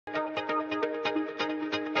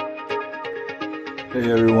Hey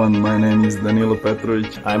everyone, my name is Danilo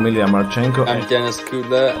Petrovic. I'm Ilya Marchenko. I'm Denis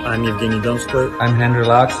Kudla. I'm Evgeny Donskoy. I'm Henry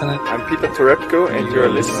Laaksonen. I'm Peter Torebko, and you're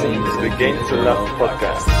listening to the Game to Love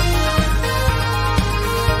podcast.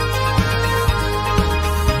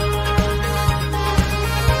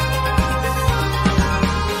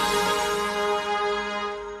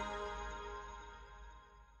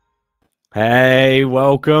 Hey,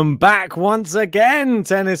 welcome back once again,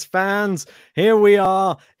 tennis fans. Here we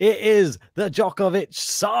are. It is the Djokovic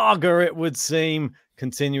saga, it would seem,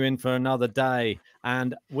 continuing for another day.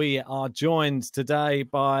 And we are joined today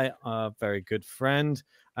by a very good friend,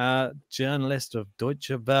 journalist of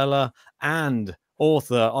Deutsche Welle and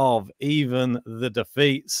author of Even the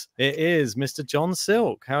Defeats. It is Mr. John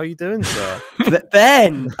Silk. How are you doing, sir?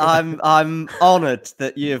 Ben, I'm honoured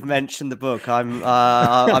that you have mentioned the book.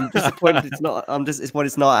 I'm disappointed it's not. I'm disappointed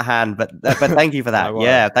it's not at hand. But thank you for that.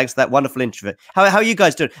 Yeah, thanks for that wonderful intro. How are you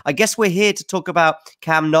guys doing? I guess we're here to talk about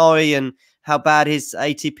Cam Norrie and how bad his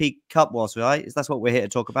ATP Cup was, right? That's what we're here to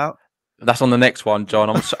talk about. That's on the next one,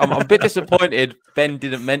 John. I'm a bit disappointed Ben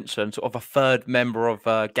didn't mention sort of a third member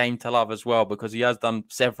of Game to Love as well, because he has done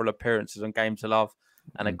several appearances on Game to Love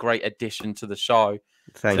and a great addition to the show.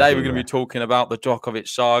 Today we're going to be talking about the Djokovic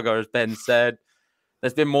saga, as Ben said.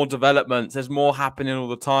 There's been more developments. There's more happening all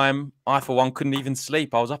the time. I, for one, couldn't even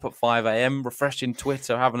sleep. I was up at 5 a.m, refreshing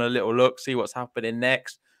Twitter, having a little look, see what's happening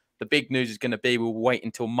next. The big news is going to be we'll wait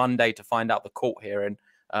until Monday to find out the court hearing.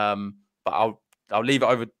 But I'll leave it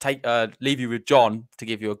over. Leave you with John to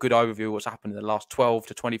give you a good overview of what's happened in the last 12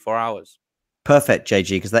 to 24 hours. Perfect, JG,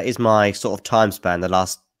 because that is my sort of time span, the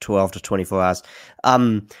last 12 to 24 hours.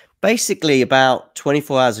 Basically, about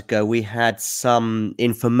 24 hours ago, we had some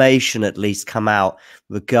information at least come out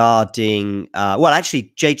regarding, well,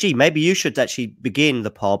 actually, JG, maybe you should actually begin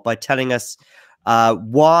the pod by telling us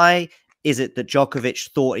why is it that Djokovic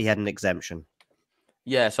thought he had an exemption?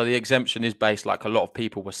 Yeah, so the exemption is based, like a lot of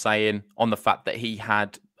people were saying, on the fact that he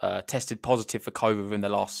had tested positive for COVID within the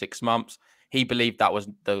last 6 months. He believed that was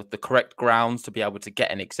the correct grounds to be able to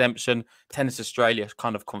get an exemption. Tennis Australia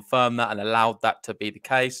kind of confirmed that and allowed that to be the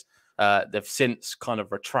case. They've since kind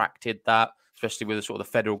of retracted that, especially with the sort of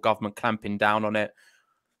the federal government clamping down on it.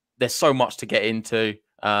 There's so much to get into.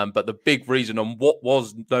 But the big reason on what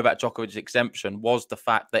was Novak Djokovic's exemption was the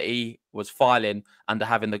fact that he was filing under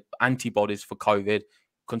having the antibodies for COVID,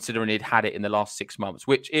 considering he'd had it in the last 6 months,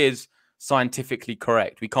 which is scientifically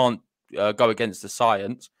correct. We can't go against the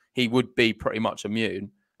science. He would be pretty much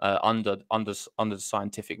immune under the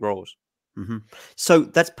scientific rules. Mm-hmm. So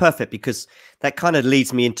that's perfect, because that kind of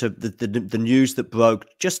leads me into the news that broke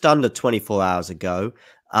just under 24 hours ago,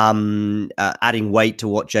 adding weight to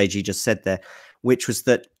what JG just said there, which was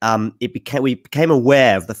that we became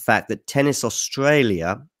aware of the fact that Tennis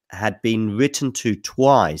Australia had been written to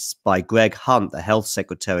twice by Greg Hunt, the health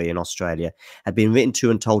secretary in Australia, had been written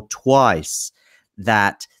to and told twice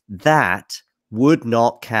that that would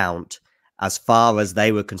not count as far as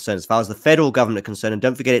they were concerned, as far as the federal government are concerned. And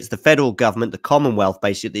don't forget, it's the federal government, the Commonwealth,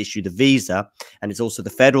 basically, that issue the visa. And it's also the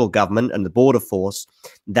federal government and the border force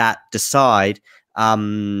that decide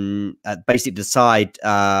basically decide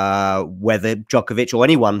whether Djokovic or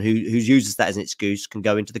anyone who uses that as an excuse can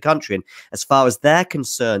go into the country. And as far as they're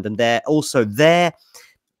concerned, and they're also their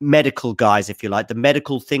medical guys, if you like, the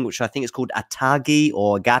medical thing, which I think is called ATAGI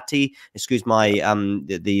or AGATI, excuse my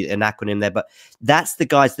the an acronym there, but that's the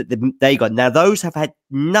guys that they got. Now, those have had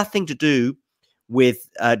nothing to do with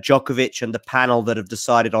Djokovic and the panel that have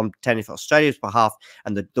decided on Tennis Australia's behalf,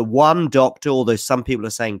 and the one doctor, although some people are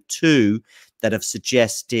saying two, that have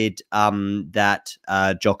suggested that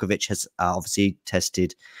Djokovic has obviously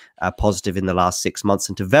tested positive in the last 6 months,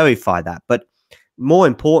 and to verify that. But more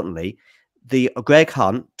importantly, the Greg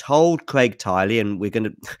Hunt told Craig Tiley, and we're going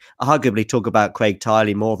to arguably talk about Craig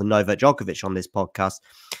Tiley more than Novak Djokovic on this podcast.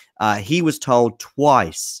 He was told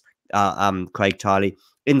twice, Craig Tiley,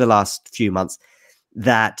 in the last few months,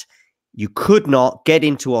 that you could not get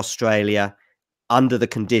into Australia under the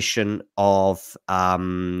condition of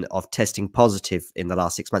testing positive in the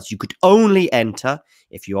last 6 months. You could only enter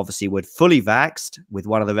if you obviously were fully vaxxed with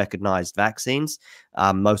one of the recognized vaccines,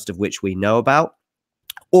 most of which we know about,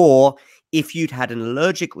 or if you'd had an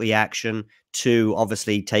allergic reaction to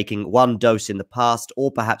obviously taking one dose in the past, or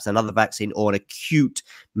perhaps another vaccine, or an acute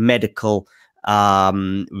medical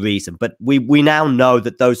reason. But we now know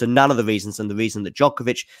that those are none of the reasons, and the reason that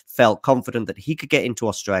Djokovic felt confident that he could get into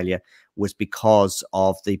Australia was because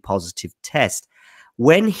of the positive test.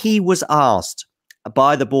 When he was asked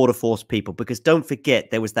by the border force people, because don't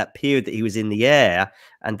forget there was that period that he was in the air,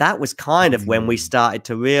 and that was kind of when we started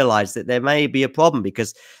to realize that there may be a problem,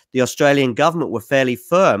 because the Australian government were fairly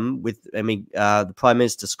firm with, the Prime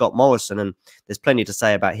Minister Scott Morrison, and there's plenty to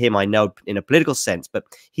say about him, I know, in a political sense, but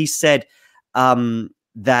he said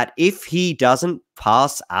that if he doesn't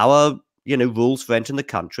pass our rules for entering the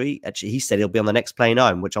country, actually he said he'll be on the next plane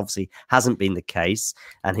home, which obviously hasn't been the case,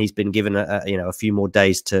 and he's been given a few more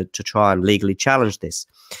days to try and legally challenge this.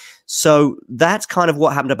 So that's kind of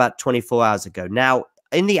what happened about 24 hours ago. Now,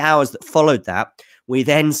 in the hours that followed that, we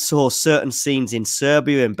then saw certain scenes in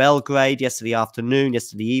Serbia and Belgrade yesterday afternoon,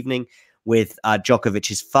 yesterday evening, with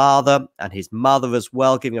Djokovic's father and his mother as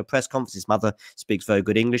well, giving a press conference. His mother speaks very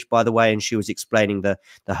good English, by the way, and she was explaining the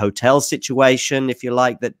hotel situation, if you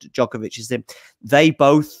like, that Djokovic is in. They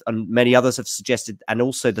both, and many others have suggested, and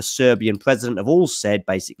also the Serbian president, have all said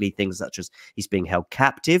basically things such as he's being held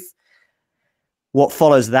captive. What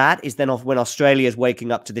follows that is then when Australia is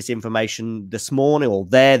waking up to this information this morning, or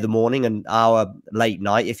the morning, and our late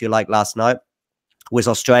night, if you like, last night, was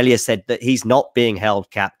Australia said that he's not being held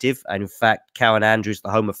captive. And in fact, Karen Andrews, the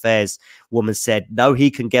Home Affairs woman, said, no, he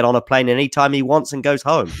can get on a plane anytime he wants and goes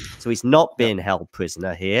home. So he's not being held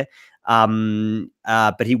prisoner here.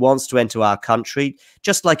 But he wants to enter our country,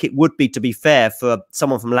 just like it would be, to be fair, for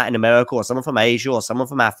someone from Latin America or someone from Asia or someone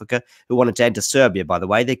from Africa who wanted to enter Serbia, by the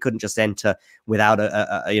way. They couldn't just enter without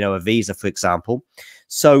a visa, for example.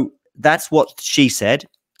 So that's what she said.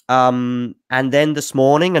 And then this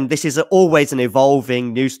morning, and this is always an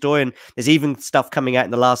evolving news story, and there's even stuff coming out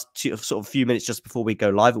in the last few minutes just before we go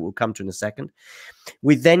live, that we'll come to in a second.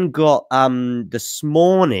 We then got this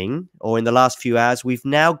morning, or in the last few hours, we've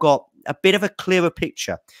now got a bit of a clearer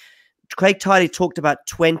picture. Craig Tiley talked about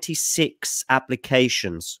 26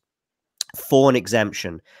 applications for an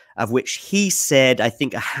exemption, of which he said, I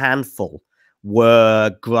think, a handful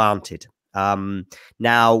were granted.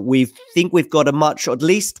 Now we've got at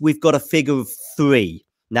least we've got a figure of 3.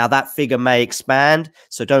 Now that figure may expand,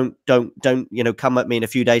 so don't come at me in a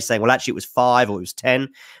few days saying, well, actually it was 5 or it was 10.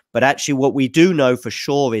 But actually what we do know for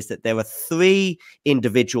sure is that there are 3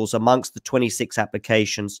 individuals amongst the 26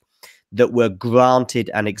 applications that were granted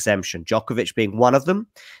an exemption, Djokovic being one of them,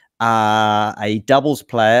 a doubles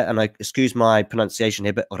player, and excuse my pronunciation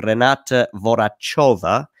here, but Renata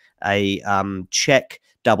Vorachova, a Czech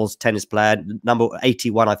doubles tennis player, number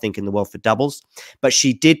 81, I think, in the world for doubles. But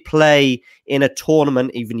she did play in a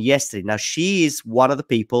tournament even yesterday. Now, she is one of the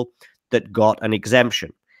people that got an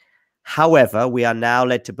exemption. However, we are now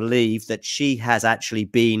led to believe that she has actually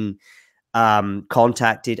been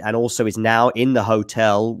contacted and also is now in the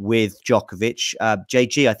hotel with Djokovic.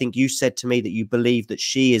 JG, I think you said to me that you believe that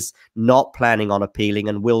she is not planning on appealing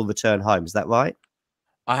and will return home. Is that right?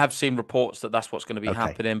 I have seen reports that that's what's going to be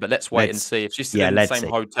happening, but let's wait and see. If she's still in the same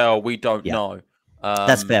hotel, we don't know.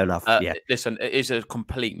 That's fair enough. Listen, it is a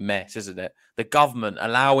complete mess, isn't it? The government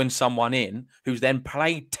allowing someone in who's then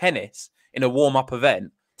played tennis in a warm-up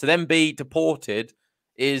event to then be deported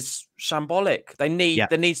is shambolic. There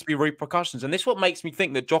needs to be repercussions, and this is what makes me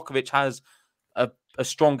think that Djokovic has a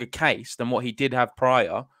stronger case than what he did have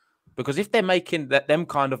prior. Because if they're making them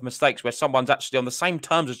kind of mistakes where someone's actually on the same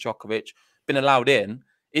terms as Djokovic been allowed in,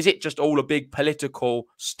 is it just all a big political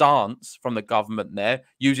stance from the government there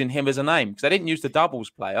using him as a name? Because they didn't use the doubles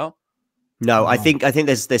player. No, I think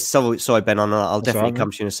there's sorry, Ben, I'll definitely come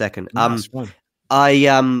to you in a second.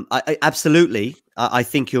 I absolutely, I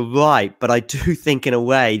think you're right, but I do think in a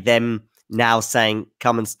way them now saying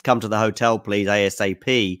come to the hotel, please,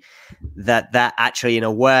 ASAP, that actually in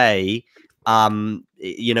a way,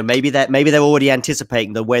 maybe they're already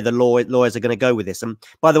anticipating the way the lawyers are going to go with this. And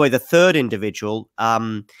by the way, the third individual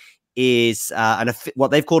is what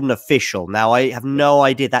they've called an official. Now, I have no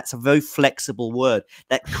idea. That's a very flexible word.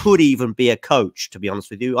 That could even be a coach, to be honest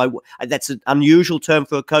with you. That's an unusual term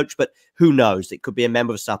for a coach, but who knows? It could be a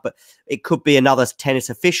member of staff, but it could be another tennis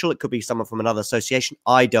official. It could be someone from another association.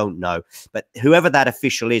 I don't know. But whoever that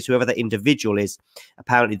official is, whoever that individual is,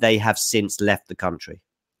 apparently they have since left the country.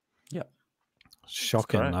 Yeah.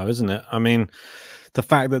 Shocking, though, isn't it? I mean, the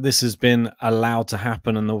fact that this has been allowed to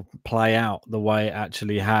happen and play out the way it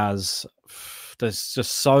actually has, there's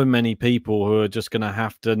just so many people who are just going to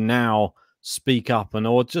have to now speak up,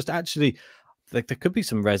 or just actually, there could be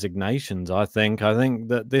some resignations. I think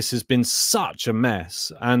that this has been such a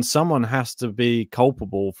mess, and someone has to be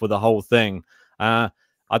culpable for the whole thing. I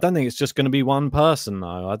don't think it's just going to be one person,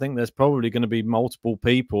 though. I think there's probably going to be multiple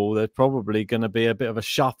people. There's probably going to be a bit of a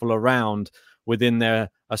shuffle around within their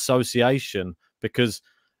association, because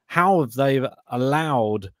how have they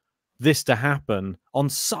allowed this to happen on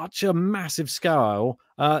such a massive scale.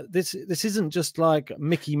 This isn't just like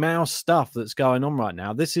Mickey Mouse stuff that's going on right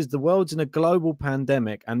now. This is the world's in a global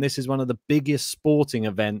pandemic, and this is one of the biggest sporting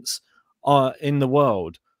events in the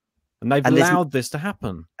world. And they've allowed this to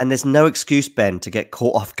happen. And there's no excuse, Ben, to get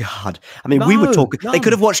caught off guard. I mean, No, we were talking. none. They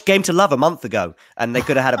could have watched Game to Love a month ago, and they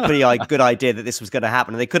could have had a pretty good idea that this was going to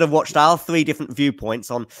happen. And they could have watched our 3 different viewpoints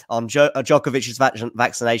on Djokovic's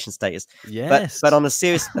vaccination status. Yes. But on a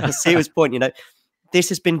serious point, you know, this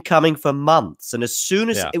has been coming for months. And as soon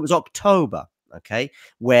as it was October, okay,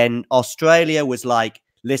 when Australia was like,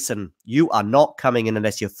 listen, you are not coming in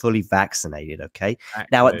unless you're fully vaccinated, okay? Exactly.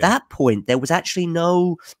 Now, at that point, there was actually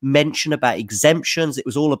no mention about exemptions. It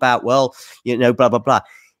was all about, well, you know, blah, blah, blah.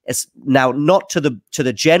 It's now not to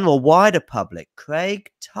the general wider public.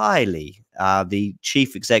 Craig Tiley, the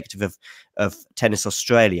chief executive of Tennis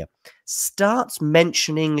Australia, starts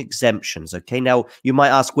mentioning exemptions, okay? Now, you might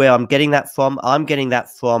ask where I'm getting that from. I'm getting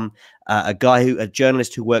that from a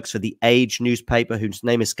journalist who works for the Age newspaper, whose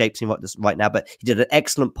name escapes me right now, but he did an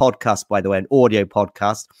excellent podcast, by the way, an audio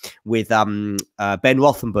podcast with Ben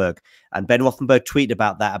Rothenberg. And Ben Rothenberg tweeted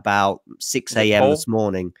about that about 6 a.m. this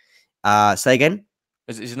morning. Say again?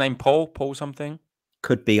 Is his name Paul? Paul something?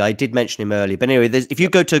 Could be. I did mention him earlier. But anyway, if you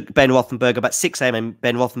go to Ben Rothenberg about 6 a.m,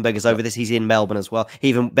 Ben Rothenberg is over this. He's in Melbourne as well.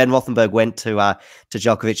 Ben Rothenberg went to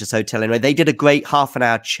Djokovic's hotel. Anyway, they did a great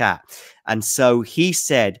half-an-hour chat. And so he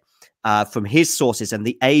said, from his sources, and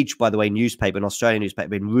the Age, by the way, newspaper, an Australian newspaper,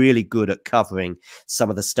 been really good at covering some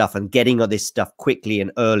of the stuff and getting all this stuff quickly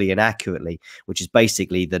and early and accurately, which is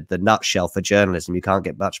basically the nutshell for journalism. You can't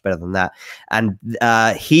get much better than that. And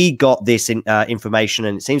he got this information,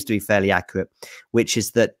 and it seems to be fairly accurate, which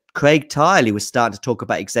is that Craig Tiley was starting to talk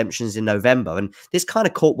about exemptions in November. And this kind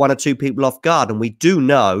of caught 1 or 2 people off guard. And we do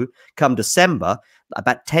know, come December,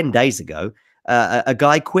 about 10 days ago, a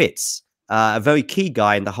guy quits. A very key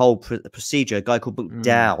guy in the whole procedure, a guy called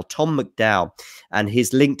McDowell, Tom McDowell, and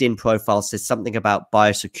his LinkedIn profile says something about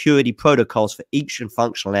biosecurity protocols for each and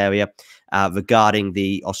functional area regarding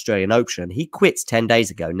the Australian Open. He quits 10 days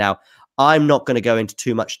ago. Now, I'm not going to go into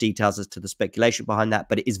too much details as to the speculation behind that,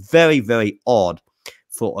 but it is very, very odd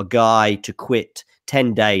for a guy to quit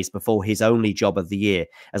 10 days before his only job of the year.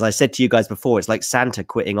 As I said to you guys before, it's like Santa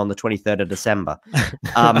quitting on the 23rd of December.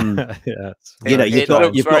 You know, it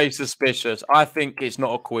looks very suspicious. I think it's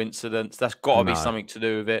not a coincidence. That's got to be something to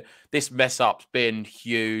do with it. This mess up's been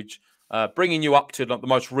huge. Bringing you up to the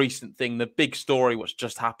most recent thing, the big story, what's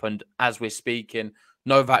just happened as we're speaking.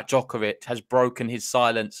 Novak Djokovic has broken his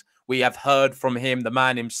silence. We have heard from him, the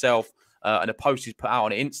man himself, and a post he's put out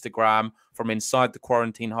on Instagram from inside the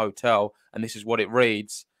quarantine hotel, and this is what it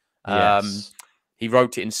reads. Yes. He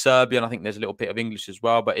wrote it in Serbian. I think there's a little bit of English as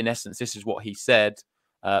well, but in essence, this is what he said.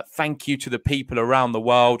 Thank you to the people around the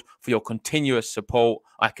world for your continuous support.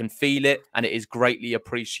 I can feel it, and it is greatly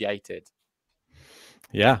appreciated.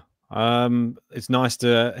 Yeah. It's nice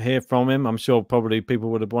to hear from him. I'm sure probably people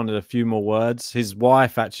would have wanted a few more words. His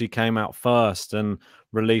wife actually came out first and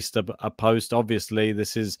released a post. Obviously,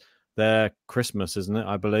 this is their Christmas, isn't it?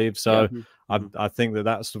 I believe so. Yeah. I think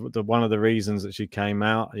that's one of the reasons that she came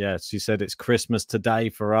out. Yeah, she said it's Christmas today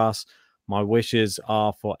for us. My wishes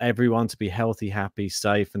are for everyone to be healthy, happy,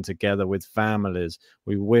 safe, and together with families.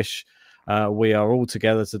 We wish we are all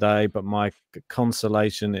together today, but my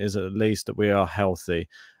consolation is at least that we are healthy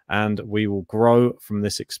and we will grow from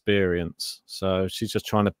this experience. So she's just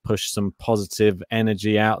trying to push some positive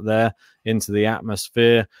energy out there into the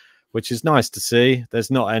atmosphere, which is nice to see.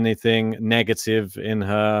 There's not anything negative in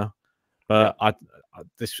her, but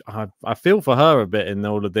I feel for her a bit in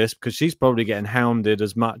all of this because she's probably getting hounded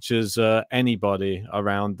as much as anybody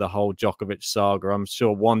around the whole Djokovic saga. I'm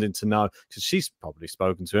sure, wanting to know, because she's probably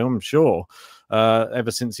spoken to him, I'm sure,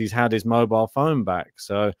 ever since he's had his mobile phone back.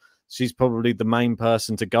 So she's probably the main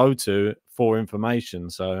person to go to for information.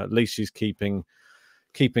 So at least she's keeping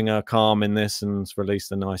her calm in this and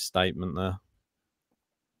released a nice statement there.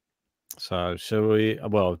 So shall we?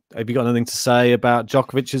 Well, have you got anything to say about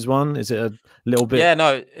Djokovic's one? Is it a little bit? Yeah,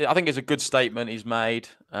 no, I think it's a good statement he's made.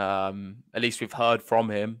 At least we've heard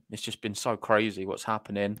from him. It's just been so crazy what's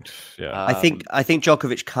happening. Yeah, I think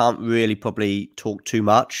Djokovic can't really probably talk too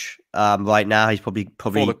much right now. He's probably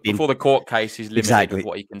before the court case. He's limited with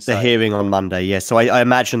what he can say. The hearing on Monday, yeah. So I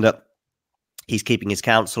imagine that he's keeping his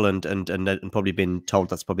counsel and probably been told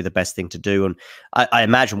that's probably the best thing to do. And I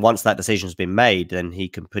imagine once that decision has been made, then he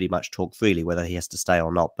can pretty much talk freely whether he has to stay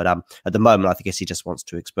or not. But at the moment, I guess he just wants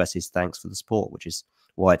to express his thanks for the support, which is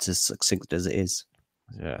why it's as succinct as it is.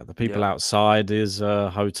 Yeah, the people outside his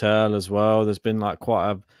hotel as well. There's been like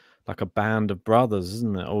quite a like a band of brothers,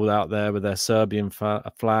 isn't it? All out there with their Serbian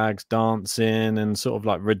flags, dancing and sort of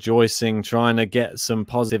like rejoicing, trying to get some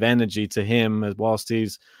positive energy to him whilst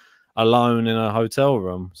he's alone in a hotel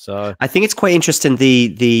room. So I think it's quite interesting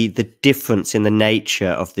the difference in the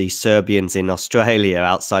nature of the Serbians in Australia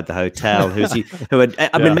outside the hotel. I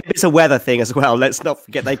mean, maybe it's a weather thing as well. Let's not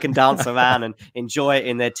forget they can dance around and enjoy it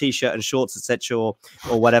in their t-shirt and shorts, etc., or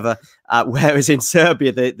whatever. Whereas in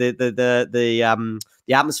Serbia, the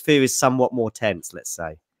atmosphere is somewhat more tense. Let's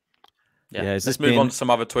say. Yeah, let's move on to some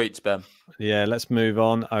other tweets, Ben. Yeah, let's move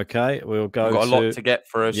on. Okay, we'll go. We've got a lot to get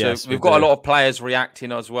through. Yes, so we've got a lot of players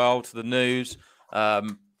reacting as well to the news.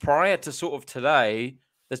 Prior to sort of today,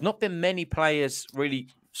 there's not been many players really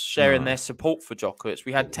sharing their support for Djokovic.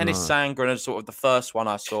 We had Tennis Sangren as sort of the first one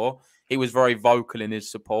I saw. He was very vocal in his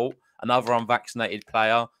support. Another unvaccinated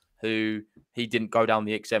player who he didn't go down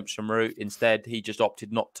the exemption route. Instead, he just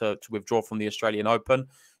opted not to withdraw from the Australian Open.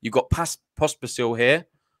 You've got Pospisil here,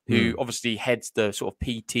 who obviously heads the sort of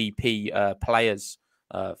PTP Players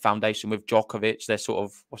Foundation with Djokovic. They're sort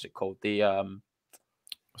of, what's it called? The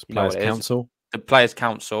Players Council. The Players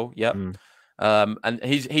Council, yep. And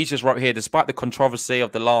he's just right here, despite the controversy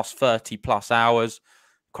of the last 30+ hours.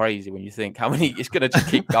 Crazy when you think how many, it's going to just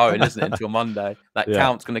keep going, isn't it, until Monday? That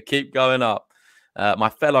count's going to keep going up. My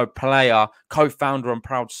fellow player, co-founder and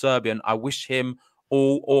proud Serbian, I wish him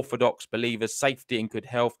all Orthodox believers safety and good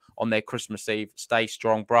health on their Christmas Eve. Stay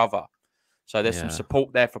strong, brother. So there's some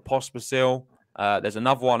support there for Pospisil. There's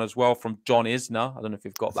another one as well from John Isner. I don't know if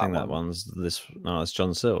you've got that one. That one's this. No, it's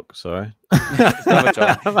John Silk. Sorry.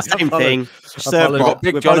 John. Same thing. We've got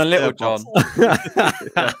Big John and Little John.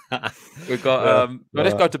 We've got.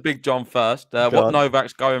 Let's go to Big John first. What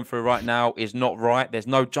Novak's going through right now is not right. There's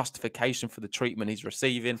no justification for the treatment he's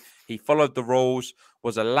receiving. He followed the rules,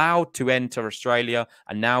 was allowed to enter Australia,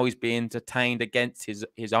 and now he's being detained against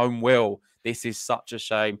his own will. This is such a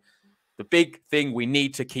shame. The big thing we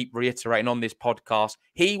need to keep reiterating on this podcast,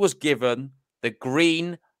 he was given the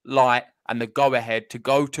green light and the go-ahead to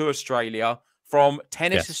go to Australia from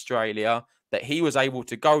Tennis Australia, that he was able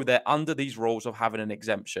to go there under these rules of having an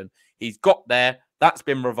exemption. He's got there, that's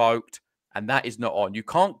been revoked, and that is not on. You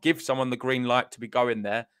can't give someone the green light to be going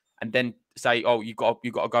there and then say, oh, you got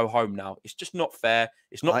to go home now. It's just not fair.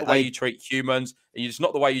 It's not the way you treat humans. It's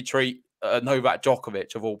not the way you treat Novak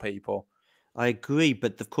Djokovic, of all people. I agree,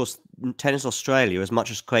 but of course, Tennis Australia, as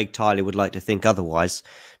much as Craig Tiley would like to think otherwise,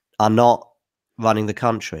 are not running the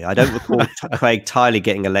country. I don't recall Craig Tiley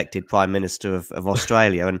getting elected Prime Minister of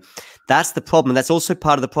Australia, and that's the problem. That's also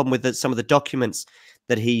part of the problem with some of the documents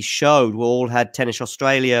that he showed all had Tennis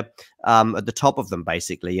Australia at the top of them,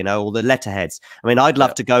 basically, you know, all the letterheads. I mean, I'd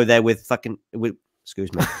love to go there with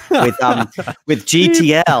excuse me, with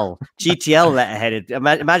GTL letterheaded.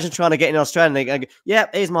 Imagine trying to get in Australia and they go, yeah,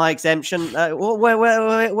 here's my exemption.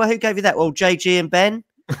 Who gave you that? Well, JG and Ben.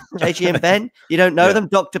 You don't know them?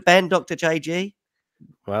 Dr. Ben, Dr. JG.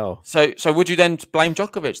 Wow. So would you then blame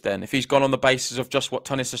Djokovic then if he's gone on the basis of just what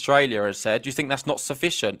Tennis Australia has said? Do you think that's not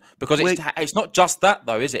sufficient? Because it's not just that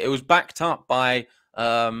though, is it? It was backed up by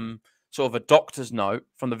sort of a doctor's note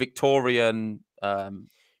from the Victorian.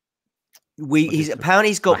 Apparently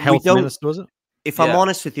he's got health minister, was it? If I'm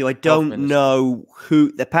honest with you, I don't know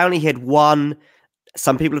who. Apparently he had one.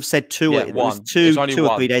 Some people have said two. Yeah, it was two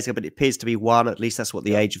or 3 days ago, but it appears to be one. At least that's what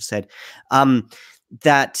the Age have said.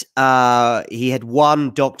 That he had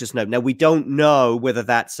one doctor's note. Now we don't know whether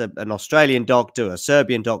that's an Australian doctor, a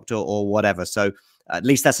Serbian doctor, or whatever. So at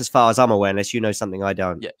least that's as far as I'm aware, unless you know something I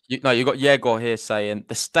don't. Yeah, you've got Yegor here saying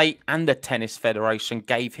the state and the tennis federation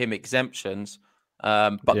gave him exemptions.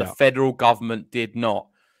 But the federal government did not.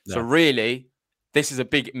 So really, this is a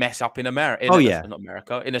big mess up in America. Not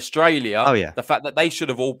America, in Australia. The fact that they should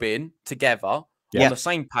have all been together on the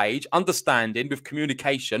same page, understanding with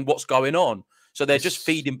communication what's going on. So they're just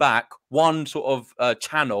feeding back one sort of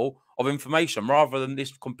channel of information rather than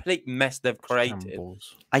this complete mess they've created.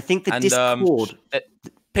 I think the discord.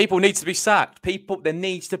 People need to be sacked. There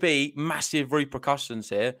needs to be massive repercussions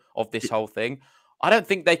here of this whole thing. I don't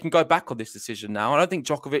think they can go back on this decision now. I don't think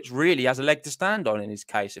Djokovic really has a leg to stand on in his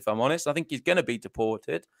case, if I'm honest. I think he's going to be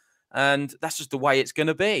deported, and that's just the way it's going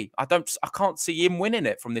to be. I can't see him winning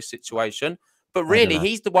it from this situation. But really,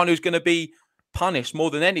 he's the one who's going to be punished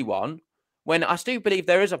more than anyone, when I still believe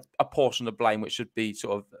there is a portion of blame which should be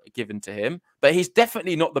sort of given to him. But he's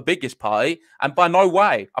definitely not the biggest party, and by no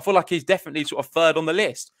way. I feel like he's definitely sort of third on the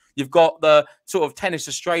list. You've got the sort of Tennis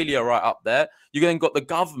Australia right up there. You've then got the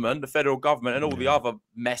government, the federal government, and all the other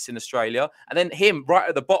mess in Australia. And then him right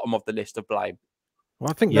at the bottom of the list of blame. Well,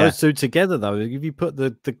 I think those two together, though, if you put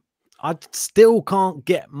I still can't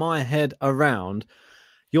get my head around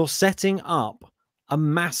you're setting up a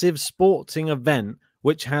massive sporting event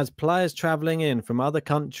which has players traveling in from other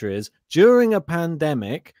countries during a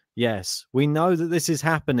pandemic. Yes, we know that this is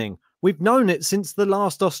happening. We've known it since the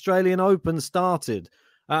last Australian Open started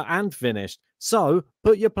and finished. So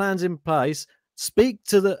put your plans in place. Speak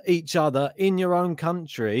to each other in your own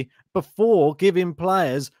country before giving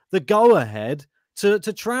players the go-ahead to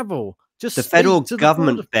travel. Just the federal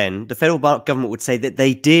government, Ben, the federal government would say that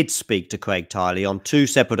they did speak to Craig Tiley on 2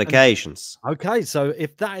 separate occasions. Okay, so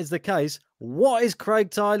if that is the case, what is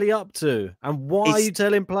Craig Tiley up to? And why are you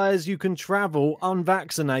telling players you can travel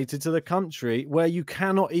unvaccinated to the country where you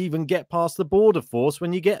cannot even get past the border force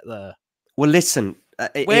when you get there? Well, listen.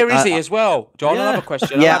 Where is he as well, John? Yeah. Another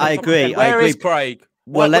question. Yeah, I agree. Where is Craig?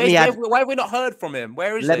 Well, let me add. Why have we not heard from him?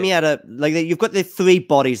 Where is he? Let me add you've got the 3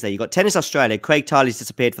 bodies there. You've got Tennis Australia. Craig Tiley's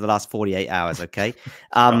disappeared for the last 48 hours. Okay,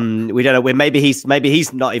 we don't know. Maybe he's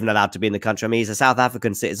not even allowed to be in the country. I mean, he's a South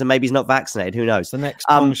African citizen. Maybe he's not vaccinated. Who knows? The next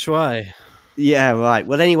Feng Shui. Yeah, right.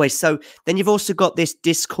 Well, anyway, so then you've also got this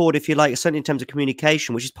discord, if you like, certainly in terms of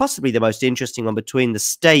communication, which is possibly the most interesting one between the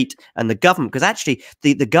state and the government. Because actually,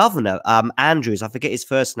 the governor, Andrews, I forget his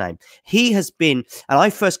first name, he has been, and I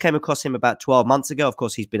first came across him about 12 months ago. Of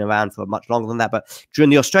course, he's been around for much longer than that. But during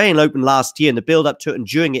the Australian Open last year and the build up to it and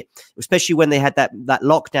during it, especially when they had that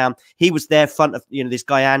lockdown, he was there front of, this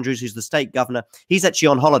guy Andrews, who's the state governor. He's actually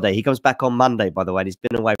on holiday. He comes back on Monday, by the way, and he's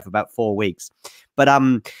been away for about 4 weeks. But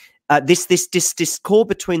this discord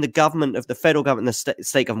between the government of the federal government and the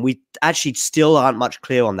state government, we actually still aren't much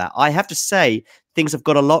clear on that. I have to say things have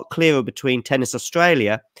got a lot clearer between Tennis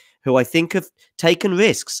Australia, who I think have taken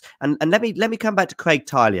risks. And let me come back to Craig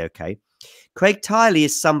Tiley, okay? Craig Tiley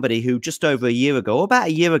is somebody who just over a year ago, or about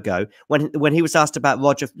a year ago, when he was asked about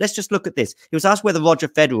Roger, let's just look at this. He was asked whether Roger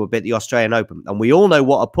Federer would be at the Australian Open, and we all know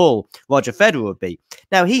what a pull Roger Federer would be.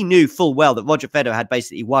 Now, he knew full well that Roger Federer had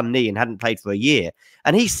basically one knee and hadn't played for a year.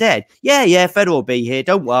 And he said, yeah, Federer will be here.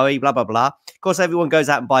 Don't worry, blah, blah, blah. Of course, everyone goes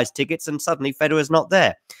out and buys tickets, and suddenly Federer's not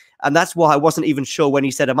there. And that's why I wasn't even sure when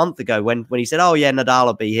he said a month ago, when he said, oh, yeah, Nadal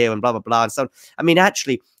will be here and blah, blah, blah. And so, I mean,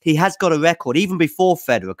 actually, he has got a record, even before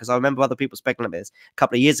Federer, because I remember other people speculating this a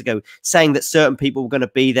couple of years ago, saying that certain people were going to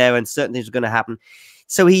be there and certain things were going to happen.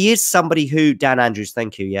 So he is somebody who, Dan Andrews,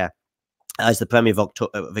 thank you, yeah, as the Premier of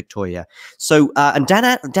Victoria. So, and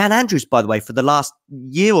Dan Andrews, by the way, for the last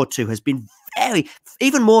year or two has been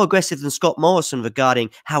even more aggressive than Scott Morrison regarding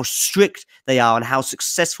how strict they are and how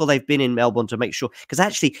successful they've been in Melbourne to make sure, because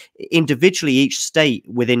actually individually each state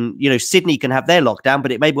within, Sydney can have their lockdown,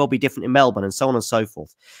 but it may well be different in Melbourne and so on and so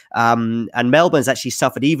forth. And Melbourne's actually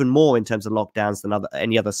suffered even more in terms of lockdowns than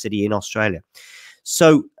any other city in Australia.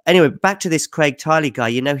 So anyway, back to this Craig Tiley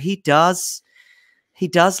guy, he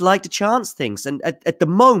does like to chance things. And at the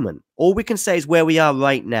moment, all we can say is where we are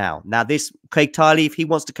right now. Now, this Craig Tiley, if he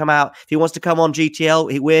wants to come out, if he wants to come on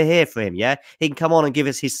GTL, we're here for him, yeah? He can come on and give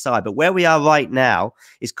us his side. But where we are right now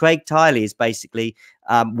is Craig Tiley is basically,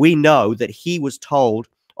 we know that he was told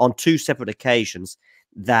on 2 separate occasions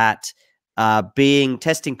that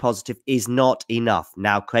testing positive is not enough.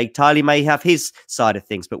 Now, Craig Tiley may have his side of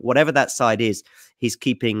things, but whatever that side is, he's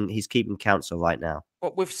keeping counsel right now.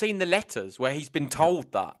 Well, we've seen the letters where he's been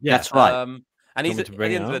told that. Yeah, that's right. And he's at the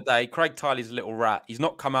end of the day, Craig Tiley's a little rat. He's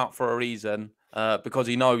not come out for a reason because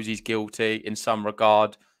he knows he's guilty in some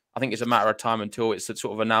regard. I think it's a matter of time until it's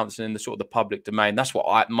sort of announced in the sort of the public domain. That's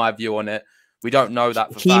what my view on it. We don't know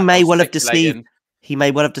that. He may well have deceived. He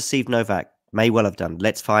may well have deceived Novak. May well have done.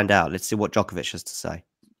 Let's find out. Let's see what Djokovic has to say.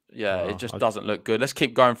 Yeah, it just doesn't look good. Let's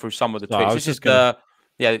keep going through some of the tweets.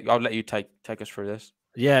 I'll let you take us through this.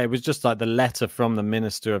 Yeah, it was just like the letter from the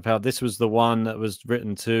Minister of Health. This was the one that was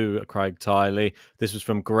written to Craig Tiley. This was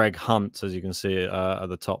from Greg Hunt, as you can see at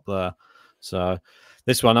the top there. So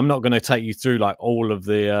this one, I'm not going to take you through like all of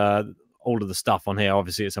the stuff on here.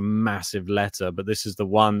 Obviously, it's a massive letter, but this is the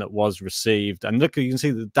one that was received. And look, you can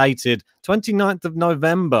see the dated 29th of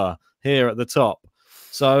November here at the top.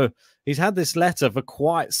 So he's had this letter for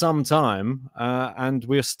quite some time, and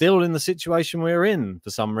we're still in the situation we're in for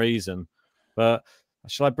some reason. But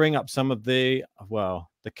shall I bring up some of the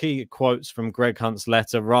key quotes from Greg Hunt's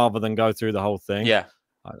letter rather than go through the whole thing? Yeah.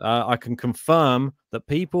 I can confirm that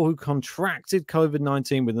people who contracted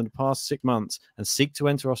COVID-19 within the past 6 months and seek to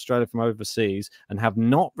enter Australia from overseas and have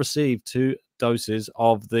not received 2 doses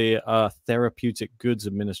of the Therapeutic Goods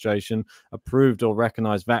Administration approved or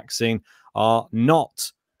recognized vaccine are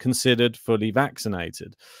not considered fully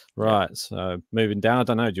vaccinated. Right. So moving down, I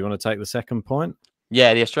don't know. Do you want to take the second point?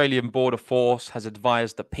 Yeah, the Australian Border Force has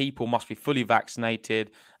advised that people must be fully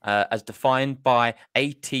vaccinated as defined by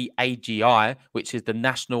ATAGI, which is the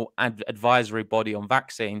National Advisory Body on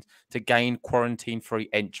Vaccines, to gain quarantine-free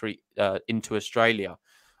entry into Australia.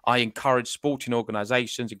 I encourage sporting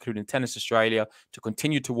organisations, including Tennis Australia, to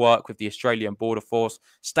continue to work with the Australian Border Force,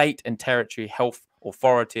 state and territory health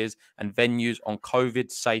authorities and venues on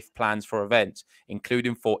COVID-safe plans for events,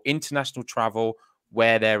 including for international travel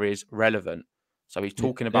where there is relevant. So he's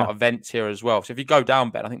talking about events here as well. So if you go down,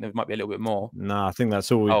 Ben, I think there might be a little bit more. No, I think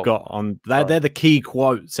that's all we've got on. They're the key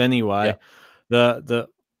quotes anyway. Yeah.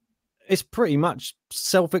 It's pretty much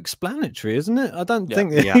self-explanatory, isn't it? I don't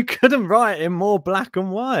think you couldn't write in more black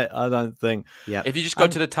and white. I don't think. Yeah. If you just go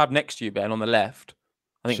to the tab next to you, Ben, on the left,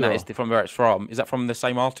 I think that is from where it's from. Is that from the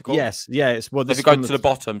same article? Yes. Yeah. It's if you go to the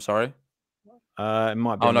bottom, sorry. It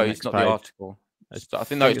might be. Oh no, it's not the article. I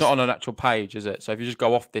think it's not on an actual page, is it? So if you just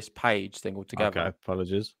go off this page thing altogether. Okay,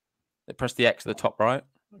 apologies. Press the X at the top right.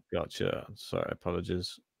 Gotcha. Sorry,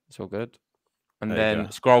 apologies. It's all good. And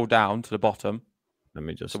then scroll down to the bottom. Let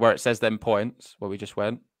me just. So where it says then points, where we just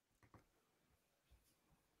went.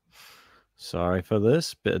 Sorry for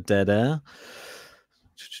this bit of dead air.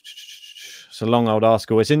 It's a long old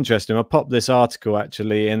article. It's interesting. I'll pop this article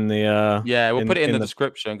actually in the we'll put it in the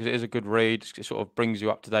description because it is a good read. It sort of brings you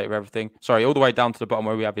up to date with everything. Sorry, all the way down to the bottom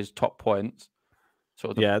where we have his top points.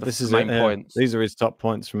 Sort of this is main points. These are his top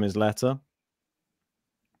points from his letter.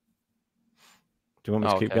 Do you want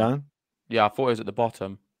me to keep going? Yeah, I thought it was at the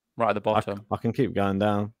bottom, right at the bottom. I can keep going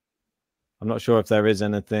down. I'm not sure if there is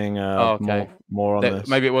anything more on this.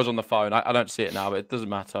 Maybe it was on the phone. I don't see it now, but it doesn't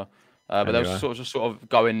matter. But anyway. They were sort of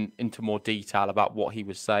going into more detail about what he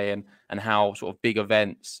was saying and how sort of big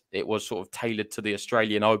events, it was sort of tailored to the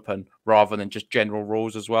Australian Open rather than just general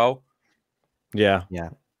rules as well. Yeah. Yeah.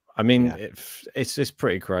 I mean, it's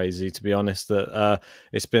pretty crazy, to be honest, that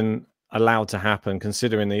it's been allowed to happen,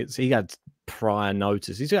 considering he had prior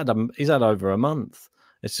notice. He's had over a month.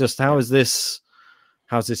 It's just, how's this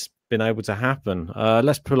been able to happen?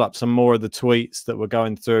 Let's pull up some more of the tweets that we're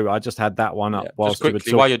going through. I just had that one up. Just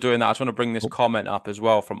quickly, while you're doing that, I just want to bring this comment up as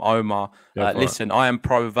well from Omar. Listen, I am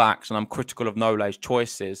pro-vax and I'm critical of Nole's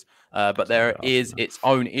choices, but there is its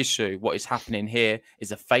own issue. What is happening here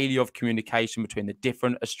is a failure of communication between the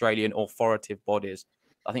different Australian authoritative bodies.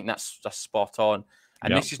 I think that's spot on.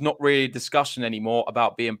 And this is not really a discussion anymore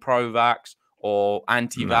about being pro-vax or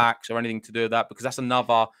anti-vax or anything to do with that, because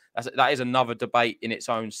that is another debate in its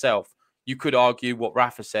own self. You could argue what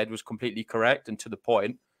Rafa said was completely correct and to the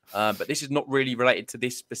point, but this is not really related to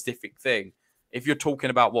this specific thing. If you're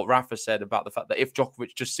talking about what Rafa said about the fact that if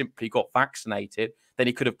Djokovic just simply got vaccinated, then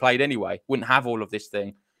he could have played anyway, wouldn't have all of this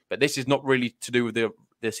thing. But this is not really to do with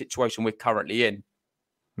the situation we're currently in.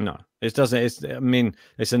 No, it doesn't.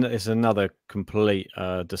 It's another complete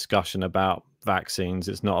discussion about vaccines.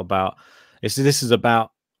 It's not about. This is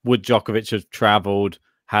about, would Djokovic have travelled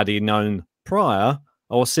had he known prior,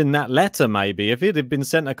 or seen that letter? Maybe if he'd have been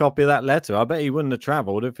sent a copy of that letter, I bet he wouldn't have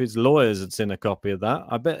travelled. If his lawyers had seen a copy of that,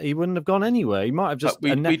 I bet he wouldn't have gone anywhere. He might have just.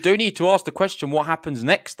 We do need to ask the question: what happens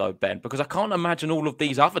next, though, Ben? Because I can't imagine all of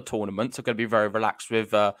these other tournaments are going to be very relaxed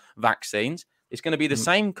with vaccines. It's going to be the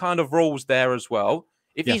same kind of rules there as well.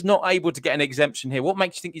 If he's not able to get an exemption here, what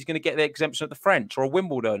makes you think he's going to get the exemption at the French or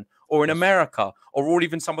Wimbledon or in America or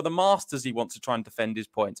even some of the Masters he wants to try and defend his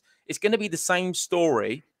points? It's going to be the same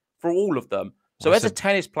story for all of them. So as a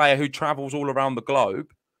tennis player who travels all around the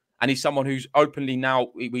globe, and he's someone who's openly now,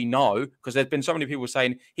 we know, because there's been so many people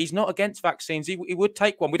saying he's not against vaccines, he would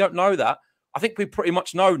take one. We don't know that. I think we pretty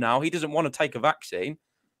much know now he doesn't want to take a vaccine.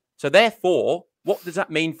 So therefore, what does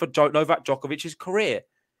that mean for Novak Djokovic's career?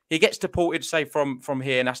 He gets deported, say, from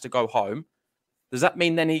here and has to go home. Does that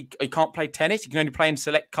mean then he can't play tennis? He can only play in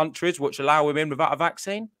select countries which allow him in without a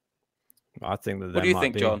vaccine? I think that. What do you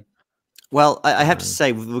think, John? Well, I have to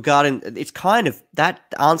say, regarding, it's kind of that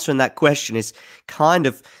answering that question is kind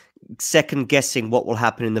of second guessing what will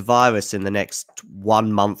happen in the virus in the next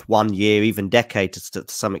 1 month, 1 year, even decade to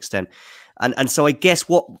some extent. And so I guess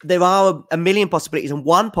there are a million possibilities, and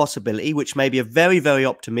one possibility, which may be a very, very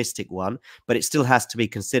optimistic one, but it still has to be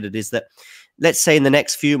considered, is that, let's say in the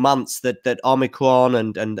next few months that Omicron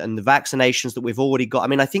and the vaccinations that we've already got. I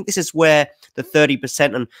mean, I think this is where the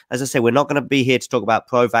 30%, and as I say, we're not going to be here to talk about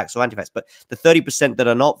pro-vax or anti-vax, but the 30% that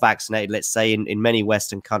are not vaccinated, let's say in many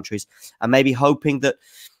Western countries, are maybe hoping that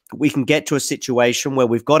we can get to a situation where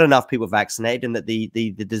we've got enough people vaccinated and that the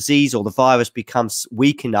disease or the virus becomes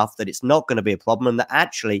weak enough that it's not going to be a problem, and that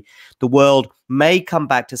actually the world may come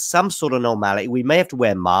back to some sort of normality. We may have to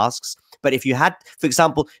wear masks, but if you had, for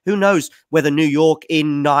example, who knows whether New York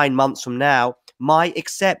in 9 months from now might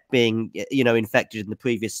accept being, infected in the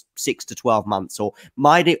previous 6 to 12 months, or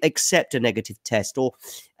might accept a negative test. Or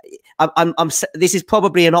this is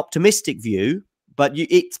probably an optimistic view, but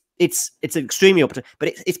it's extremely optimistic.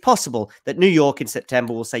 But it's possible that New York in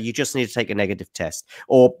September will say you just need to take a negative test,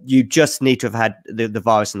 or you just need to have had the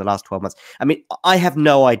virus in the last 12 months. I mean, I have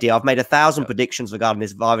no idea. I've made 1,000 predictions regarding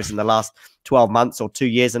this virus in the last 12 months or 2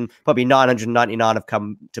 years, and probably 999 have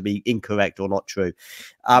come to be incorrect or not true.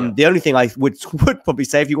 The only thing I would probably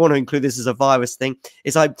say, if you want to include this as a virus thing,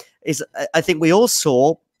 is I think we all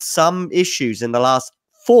saw some issues in the last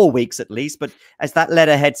 4 weeks at least, but as that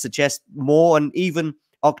letterhead suggests more, and even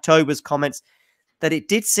October's comments, that it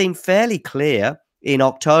did seem fairly clear in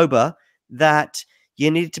October that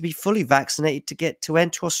you needed to be fully vaccinated to get to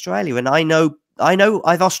enter Australia. And I know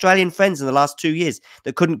I have Australian friends in the last 2 years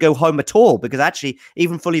that couldn't go home at all because actually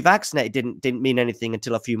even fully vaccinated didn't mean anything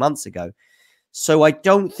until a few months ago. So I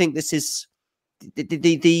don't think this is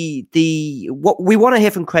the what we want to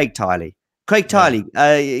hear from Craig Tiley. Craig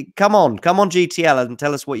Tiley, come on GTL and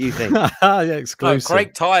tell us what you think. Exclusive.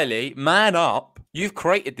 Craig Tiley, man up. You've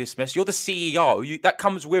created this mess. You're the CEO. That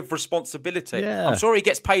comes with responsibility. Yeah. I'm sure he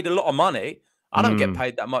gets paid a lot of money. I don't get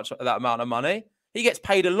paid that amount of money. He gets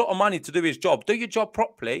paid a lot of money to do his job. Do your job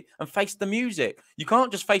properly and face the music. You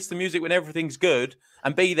can't just face the music when everything's good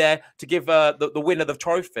and be there to give the winner the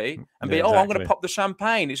trophy and be, I'm going to pop the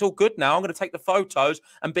champagne. It's all good now. I'm going to take the photos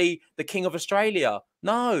and be the king of Australia.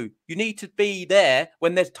 No, you need to be there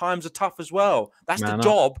when there's times are tough as well. That's the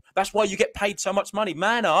job. That's why you get paid so much money.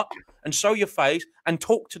 Man up and show your face and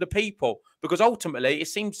talk to the people, because ultimately it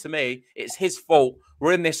seems to me it's his fault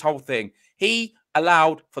we're in this whole thing. He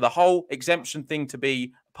allowed for the whole exemption thing to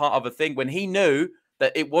be part of a thing when he knew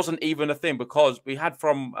that it wasn't even a thing, because we had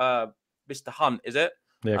from Mr. Hunt, is it?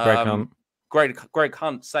 Yeah, Greg Hunt. Greg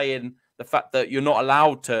Hunt saying the fact that you're not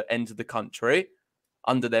allowed to enter the country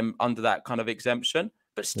under that kind of exemption.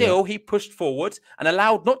 But still, he pushed forward and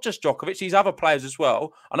allowed not just Djokovic, these other players as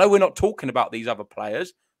well. I know we're not talking about these other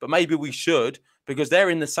players, but maybe we should, because they're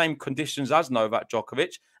in the same conditions as Novak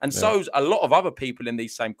Djokovic. And so's a lot of other people in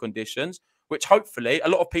these same conditions, which hopefully a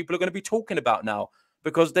lot of people are going to be talking about now,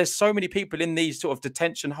 because there's so many people in these sort of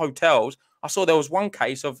detention hotels. I saw there was one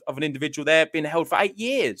case of an individual there being held for 8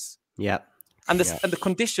 years. Yeah. And the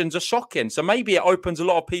conditions are shocking. So maybe it opens a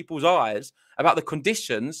lot of people's eyes about the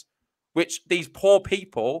conditions which these poor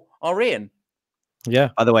people are in. Yeah.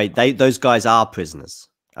 By the way, those guys are prisoners.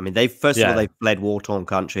 I mean, first of all, they've fled war-torn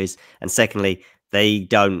countries, and secondly, they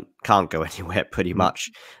can't go anywhere pretty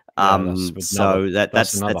much.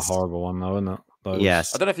 That's another horrible one, though, isn't it?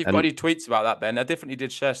 Yes. I don't know if you've got any tweets about that, Ben. I definitely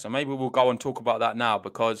did share some. Maybe we'll go and talk about that now,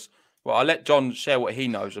 because, well, I'll let John share what he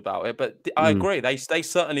knows about it. But I agree. They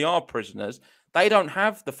certainly are prisoners. They don't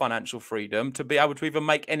have the financial freedom to be able to even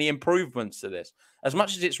make any improvements to this. As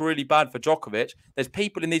much as it's really bad for Djokovic, there's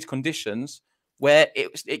people in these conditions where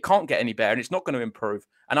it can't get any better and it's not going to improve.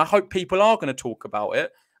 And I hope people are going to talk about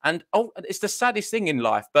it. And it's the saddest thing in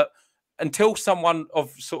life. But until someone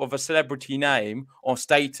of sort of a celebrity name or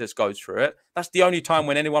status goes through it, that's the only time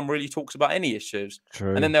when anyone really talks about any issues.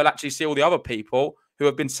 True. And then they'll actually see all the other people who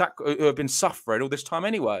have been suffering all this time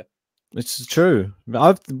anyway. It's true.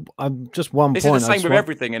 I'm just one this point. This is the same with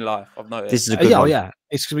everything in life, I've noticed. This is a good one. Yeah.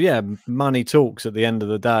 It's money talks at the end of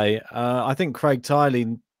the day. I think Craig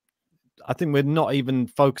Tiley, I think we're not even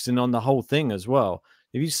focusing on the whole thing as well.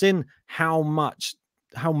 Have you seen how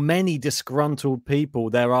many disgruntled people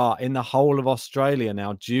there are in the whole of Australia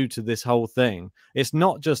now due to this whole thing? It's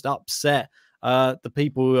not just upset the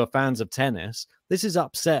people who are fans of tennis. This is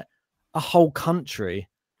upset a whole country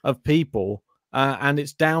of people. And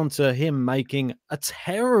it's down to him making a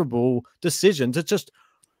terrible decision to just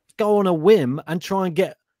go on a whim and try and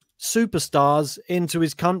get superstars into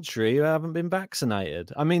his country who haven't been vaccinated.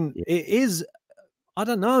 I mean, it is, I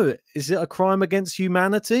don't know. Is it a crime against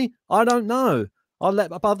humanity? I don't know. I'll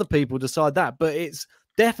let other people decide that. But it's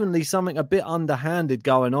definitely something a bit underhanded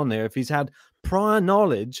going on here if he's had prior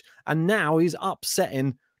knowledge and now he's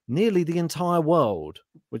upsetting nearly the entire world,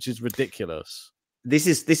 which is ridiculous. This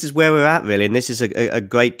is where we're at, really, and this is a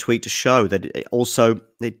great tweet to show that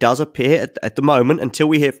it does appear at the moment, until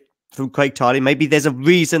we hear from Craig Tiley, maybe there's a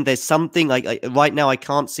reason, there's something. Right now I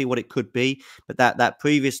can't see what it could be, but that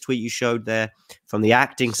previous tweet you showed there from the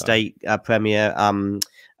acting state premier,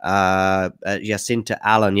 Jacinta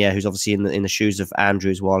Allen, who's obviously in the shoes of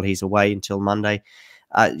Andrews while he's away until Monday.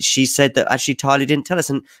 She said that actually Tiley didn't tell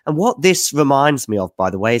us, and what this reminds me of,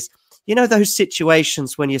 by the way, is you know, those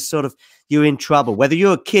situations when you're in trouble, whether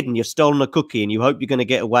you're a kid and you've stolen a cookie and you hope you're going to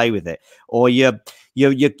get away with it, or your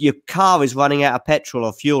car is running out of petrol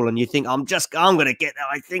or fuel and you think, I'm going to get there.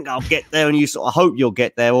 I think I'll get there. And you sort of hope you'll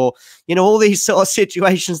get there, or, you know, all these sort of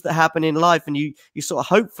situations that happen in life. And you sort of,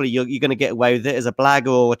 hopefully you're going to get away with it as a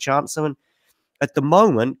blagger or a chancer. And at the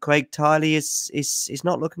moment, Craig Tiley is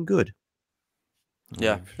not looking good.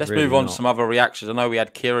 Yeah, let's move on to some other reactions. I know we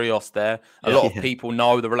had Kyrgios there. A lot of people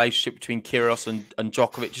know the relationship between Kyrgios and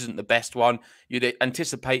Djokovic isn't the best one. You'd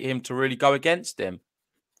anticipate him to really go against him.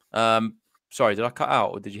 Sorry, did I cut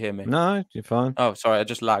out or did you hear me? No, you're fine. Oh, sorry, I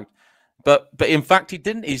just lagged. But in fact, he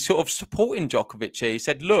didn't. He's sort of supporting Djokovic here. He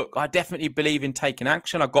said, look, I definitely believe in taking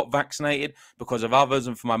action. I got vaccinated because of others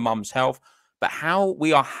and for my mum's health. But how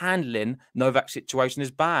we are handling Novak's situation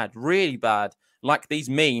is bad, really bad. Like these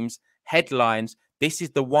memes, headlines, this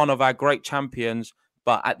is the one of our great champions.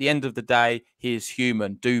 But at the end of the day, he is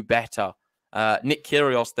human. Do better. Nick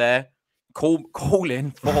Kyrgios there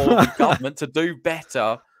calling for the government to do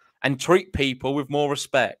better and treat people with more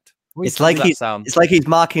respect. It's like he's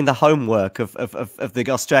marking the homework of the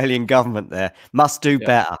Australian government there. Must do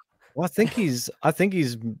better. Well, I think he's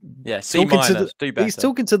C minus, do better. He's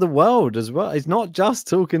talking to the world as well. He's not just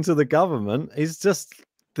talking to the government. He's just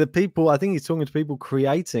the people. I think he's talking to people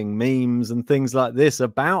creating memes and things like this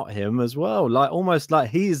about him as well. Like almost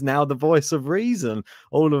like he is now the voice of reason.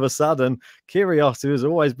 All of a sudden, Kyrgios, who has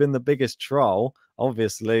always been the biggest troll,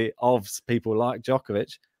 obviously, of people like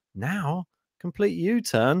Djokovic, now complete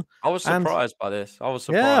U-turn. I was surprised by this. I was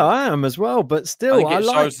surprised. Yeah, I am as well. But still, I think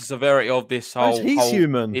it shows the severity of this whole. He's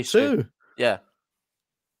human issue. too. Yeah.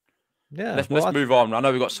 Yeah. Let's move on. I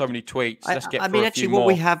know we've got so many tweets. Let's get.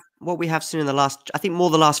 What we have seen in the last, I think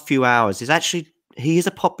more the last few hours is actually he is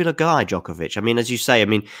a popular guy, Djokovic. I mean, as you say, I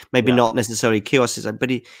mean, maybe not necessarily Kyrgios,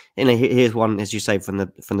 but here's one, as you say, from the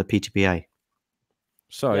PTPA.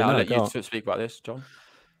 Sorry, I'll let you speak about this, John.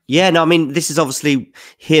 Yeah, no, I mean, this is obviously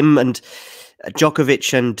him and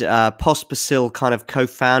Djokovic and Pospisil kind of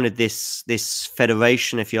co-founded this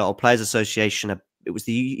federation, if you will, Players Association. It was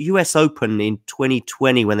the US Open in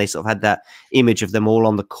 2020 when they sort of had that image of them all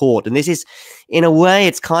on the court. And this is, in a way,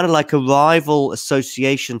 it's kind of like a rival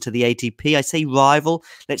association to the ATP. I say rival.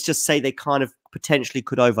 Let's just say they kind of potentially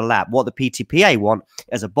could overlap. What the PTPA want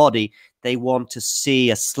as a body, they want to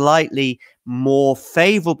see a slightly more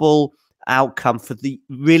favorable outcome for the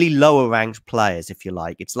really lower ranked players, if you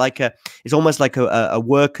like. It's almost like a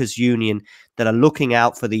workers' union that are looking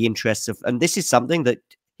out for the interests of, and this is something that,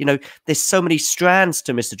 you know, there's so many strands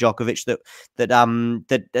to Mr. Djokovic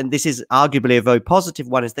and this is arguably a very positive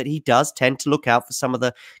one, is that he does tend to look out for some of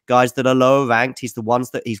the guys that are lower ranked. He's one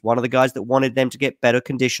of the guys that wanted them to get better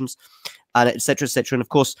conditions, and et cetera, et cetera. And of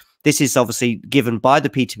course, this is obviously given by the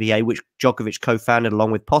PTPA, which Djokovic co-founded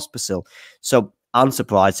along with Pospisil. So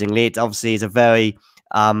unsurprisingly, it obviously is a very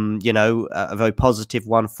a very positive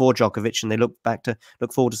one for Djokovic, and they look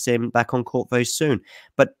forward to seeing him back on court very soon.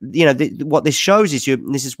 But you know, what this shows is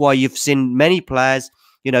this is why you've seen many players,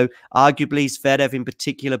 you know, arguably Zverev in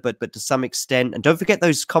particular, but to some extent, and don't forget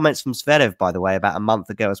those comments from Zverev, by the way, about a month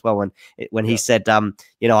ago as well, when he said,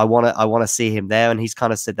 you know, I want to see him there, and he's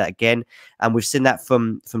kind of said that again, and we've seen that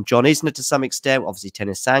from John Isner to some extent, obviously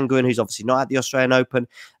Tennis Sangren, who's obviously not at the Australian Open.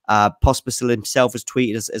 Pospisil himself has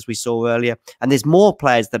tweeted as we saw earlier, and there's more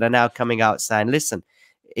players that are now coming out saying, listen,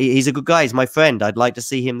 he's a good guy, he's my friend, I'd like to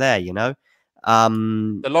see him there, you know.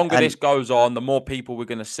 The longer this goes on, the more people we're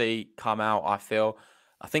going to see come out,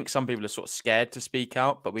 I think some people are sort of scared to speak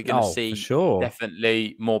out, but we're going to see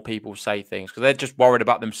definitely more people say things because they're just worried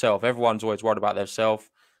about themselves. Everyone's always worried about themselves.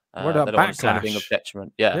 What about backlash? Being of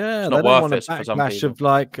detriment. Yeah, it's they not don't worth want it for some people. of,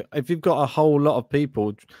 like, if you've got a whole lot of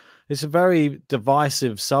people, it's a very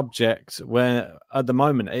divisive subject where at the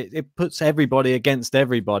moment it puts everybody against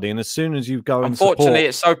everybody, and as soon as you go, unfortunately,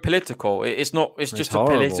 it's so political. It's just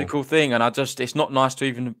horrible. A political thing, and it's not nice to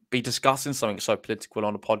even be discussing something so political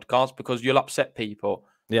on a podcast because you'll upset people.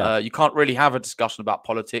 Yeah, you can't really have a discussion about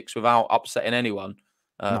politics without upsetting anyone.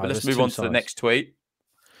 But let's move on to the next tweet.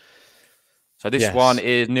 So this one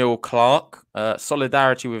is Neil Clark.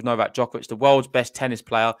 Solidarity with Novak Djokovic, the world's best tennis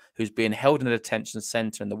player who's being held in a detention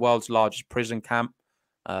centre in the world's largest prison camp.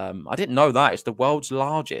 I didn't know that. It's the world's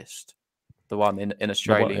largest, the one in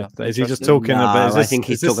Australia. Is he just talking about... I think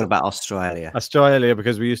he's talking about Australia. Australia,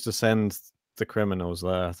 because we used to send the criminals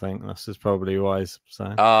there, I think. This is probably why he's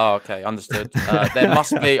saying. Oh, okay. Understood. There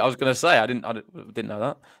must be... I was going to say, I didn't know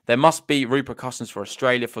that. There must be repercussions for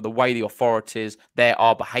Australia for the way the authorities there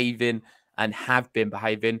are behaving. and have been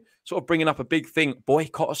behaving, sort of bringing up a big thing,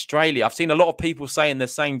 boycott Australia. I've seen a lot of people saying the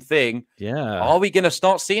same thing. Yeah. Are we going to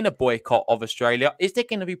start seeing a boycott of Australia? Is there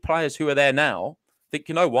going to be players who are there now think,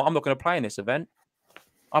 you know what, I'm not going to play in this event.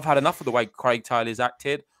 I've had enough of the way Craig Tiley's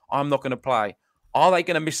acted. I'm not going to play. Are they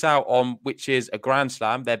going to miss out on, which is a Grand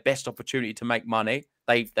Slam, their best opportunity to make money?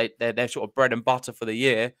 They're sort of bread and butter for the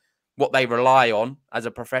year, what they rely on as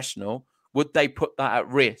a professional. Would they put that at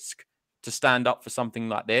risk to stand up for something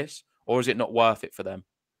like this? Or is it not worth it for them?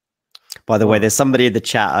 By the way, there's somebody in the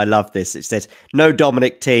chat. I love this. It says, "No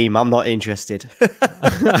Dominic team. I'm not interested."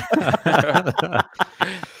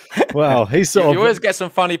 Well, he's sort of... You always get some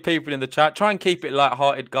funny people in the chat. Try and keep it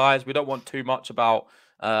light-hearted, guys. We don't want too much about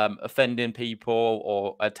offending people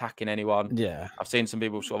or attacking anyone. Yeah. I've seen some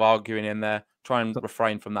people sort of arguing in there. Try and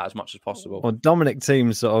refrain from that as much as possible. Well, Dominic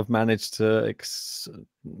Thiem sort of managed to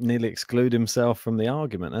nearly exclude himself from the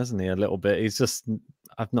argument, hasn't he? A little bit. He's just...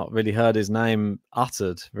 I've not really heard his name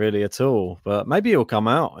uttered really at all, but maybe he'll come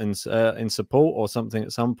out in support or something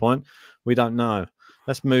at some point. We don't know.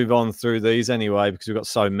 Let's move on through these anyway, because we've got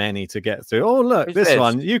so many to get through. Oh, look, this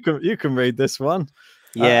one. You can read this one.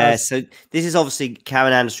 Yeah, so this is obviously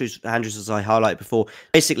Karen Andrews, as I highlighted before,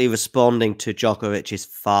 basically responding to Djokovic's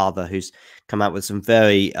father, who's come out with some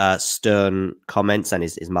very stern comments, and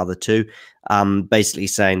his mother too, basically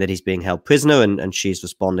saying that he's being held prisoner, and she's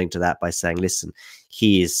responding to that by saying, listen,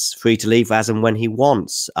 he is free to leave as and when he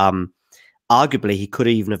wants. Arguably, he could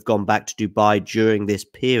even have gone back to Dubai during this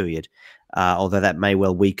period, although that may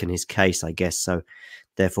well weaken his case, I guess. So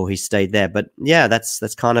therefore, he stayed there. But yeah,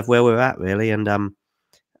 that's kind of where we're at, really. And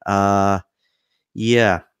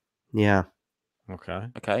yeah.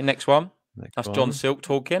 Okay, next one. That's one. John Silk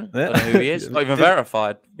talking. Yeah. Don't know who he is. Not even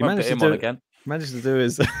verified. Won't put him on again. Managed to do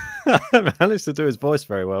his voice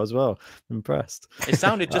very well as well. Impressed. It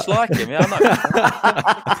sounded just like him. Yeah,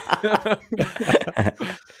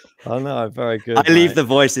 I know. Very good. I leave the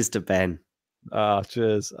voices to Ben. Ah,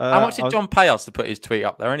 cheers. How much did John pay us to put his tweet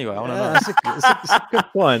up there anyway? I want to know. That's a good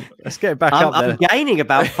point. Let's get it back up there. I'm gaining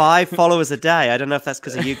about 5 followers a day. I don't know if that's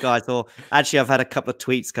because of you guys, or actually I've had a couple of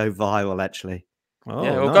tweets go viral, actually. Oh,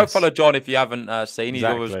 yeah, well, nice. Go follow John if you haven't seen. He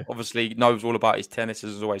Exactly. obviously knows all about his tennis,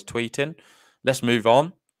 is always tweeting. Let's move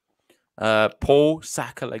on. Paul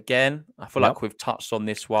Sackle again. I feel like we've touched on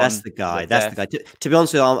this one. That's the guy. That's the guy. To be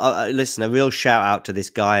honest with you, listen, a real shout out to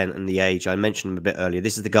this guy and the age. I mentioned him a bit earlier.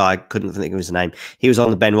 This is the guy. I couldn't think of his name. He was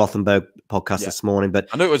on the Ben Rothenberg podcast this morning. But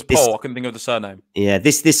I knew it was Paul. I couldn't think of the surname. Yeah,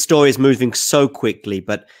 this story is moving so quickly,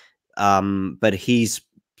 but he's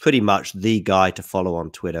pretty much the guy to follow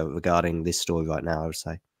on Twitter regarding this story right now, I would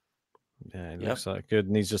say. Yeah, it looks like good.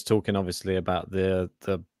 And he's just talking obviously about the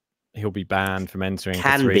he'll be banned from entering.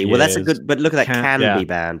 Can be. Well, that's a good. But look at that. Can be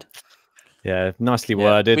banned. Yeah, nicely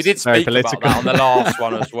worded. We did very speak political. about that on the last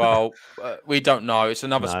one as well. We don't know. It's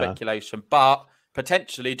another speculation. But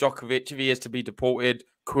potentially Djokovic, if he is to be deported,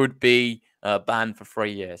 could be banned for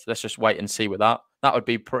 3 years. Let's just wait and see with that. That would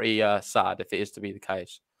be pretty sad if it is to be the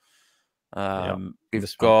case.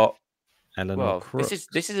 We've got... Well,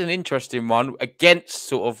 this is an interesting one against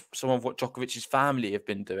sort of some of what Djokovic's family have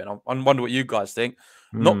been doing. I wonder what you guys think.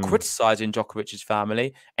 Not criticizing Djokovic's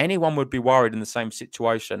family. Anyone would be worried in the same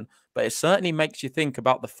situation, but it certainly makes you think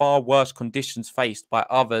about the far worse conditions faced by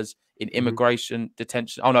others in immigration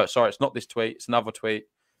detention. Oh no, sorry, it's not this tweet. It's another tweet.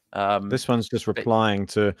 This one's just replying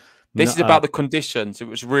to. This is about the conditions. It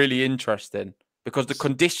was really interesting because the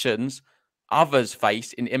conditions others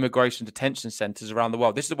face in immigration detention centers around the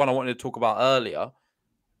world. This is the one I wanted to talk about earlier.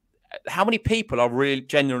 How many people are really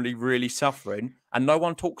genuinely really suffering and no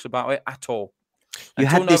one talks about it at all?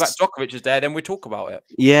 Until Novak Djokovic is there, then we talk about it.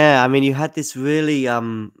 Yeah, I mean, you had this really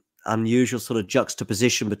unusual sort of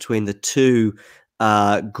juxtaposition between the two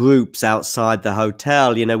groups outside the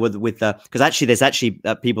hotel, you know, with the, because actually there's actually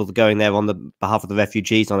people going there on the behalf of the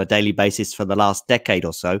refugees on a daily basis for the last decade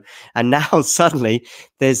or so, and now suddenly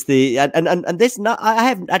there's the and there's not. I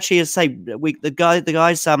haven't actually to say the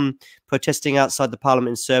guys protesting outside the parliament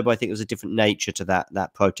in Serbia. I think it was a different nature to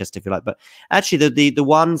that protest, if you like. But actually the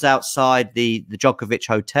ones outside the Djokovic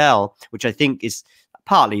hotel, which I think is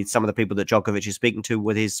partly some of the people that Djokovic is speaking to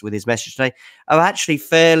with his message today, are actually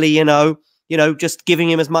fairly, you know, just giving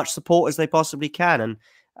him as much support as they possibly can.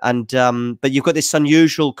 But you've got this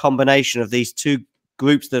unusual combination of these two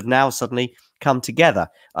groups that have now suddenly come together.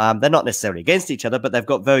 They're not necessarily against each other, but they've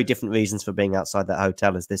got very different reasons for being outside that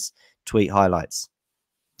hotel, as this tweet highlights.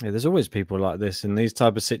 Yeah, there's always people like this in these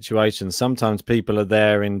type of situations. Sometimes people are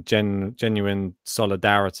there in genuine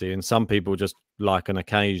solidarity, and some people just like an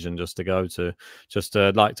occasion just to go to, just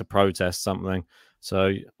like to protest something.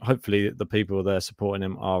 So hopefully the people there supporting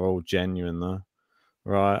him are all genuine, though.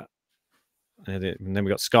 Right. And then we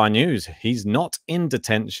got Sky News. He's not in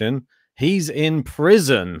detention. He's in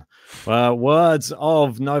prison. Words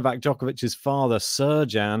of Novak Djokovic's father,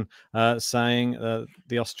 Serjan, saying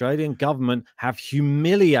the Australian government have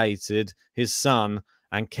humiliated his son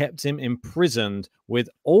and kept him imprisoned with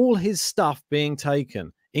all his stuff being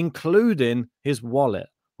taken, including his wallet.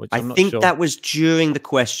 Which I think that was during the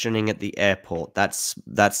questioning at the airport.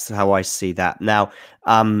 That's how I see that. Now,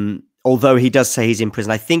 although he does say he's in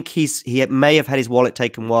prison, I think he may have had his wallet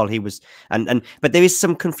taken while he was but there is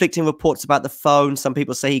some conflicting reports about the phone. Some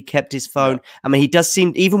people say he kept his phone. Yeah. I mean, he does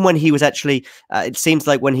seem, even when he was actually it seems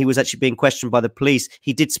like when he was actually being questioned by the police,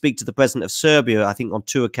 he did speak to the president of Serbia, I think on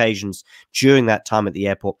 2 occasions during that time at the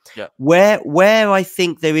airport. Yeah. Where I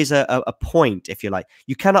think there is a point, if you like,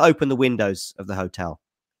 you cannot open the windows of the hotel.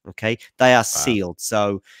 Okay, they are sealed.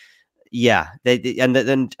 So yeah, yeah.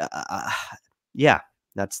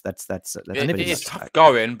 That's it is tough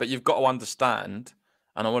going, but you've got to understand,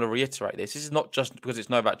 and I want to reiterate this is not just because it's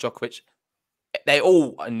Novak Djokovic. They're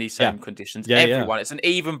all in these same conditions. Everyone. It's an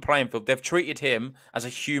even playing field. They've treated him as a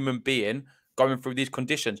human being going through these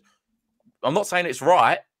conditions. I'm not saying it's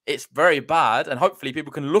right. It's very bad, and hopefully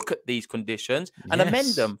people can look at these conditions and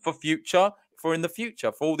amend them for in the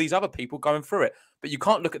future, for all these other people going through it. But you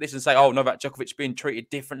can't look at this and say, oh, Novak Djokovic being treated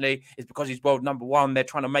differently is because he's world #1. They're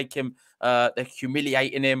trying to make him, they're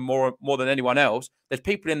humiliating him more than anyone else. There's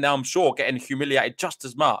people in there, I'm sure, getting humiliated just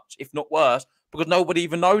as much, if not worse, because nobody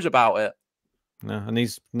even knows about it. No, and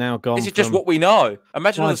he's now gone. This is just what we know.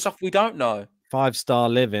 Imagine all the stuff we don't know. 5-star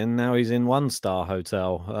living. Now he's in 1-star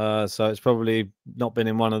hotel. So it's probably not been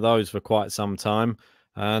in one of those for quite some time.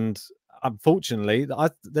 And unfortunately,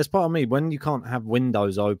 there's part of me, when you can't have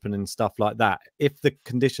windows open and stuff like that, if the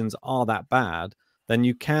conditions are that bad, then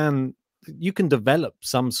you can develop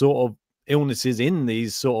some sort of illnesses in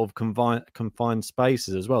these sort of confined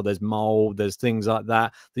spaces as well. There's mold, there's things like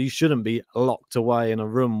that you shouldn't be locked away in a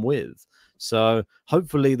room with. So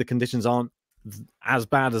hopefully the conditions aren't as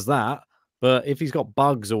bad as that. But if he's got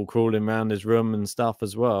bugs all crawling around his room and stuff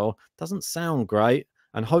as well, doesn't sound great.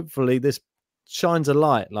 And hopefully this shines a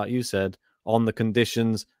light, like you said, on the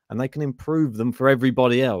conditions, and they can improve them for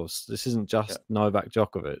everybody else. This isn't just Novak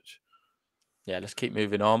Djokovic. Yeah, let's keep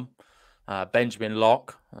moving on. Benjamin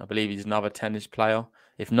Locke, I believe he's another tennis player.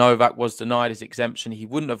 If Novak was denied his exemption, he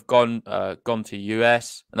wouldn't have gone to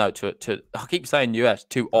US. No, to I keep saying US,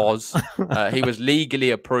 to Oz. He was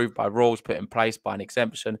legally approved by rules put in place by an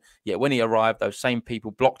exemption. Yet when he arrived, those same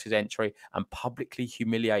people blocked his entry and publicly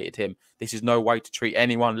humiliated him. This is no way to treat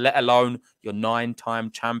anyone, let alone your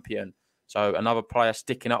 9-time champion. So another player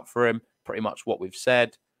sticking up for him, pretty much what we've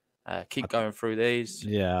said. Keep going through these.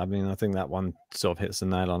 Yeah, I mean, I think that one sort of hits the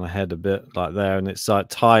nail on the head a bit like there. And it's like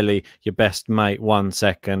Tiley, your best mate 1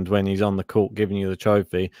 second when he's on the court giving you the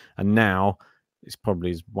trophy. And now it's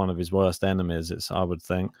probably one of his worst enemies, I would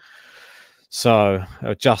think. So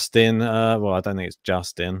Justin, well, I don't think it's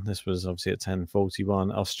Justin. This was obviously at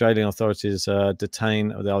 10:41. Australian authorities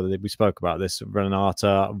detain, we spoke about this,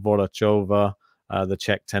 Renata Vorachova, the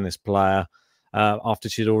Czech tennis player, after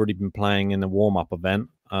she'd already been playing in a warm-up event.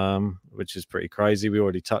 Which is pretty crazy. We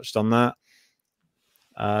already touched on that.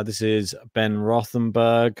 This is Ben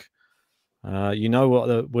Rothenberg. You know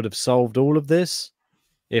what would have solved all of this?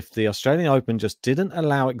 If the Australian Open just didn't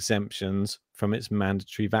allow exemptions from its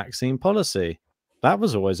mandatory vaccine policy. That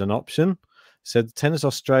was always an option. Said Tennis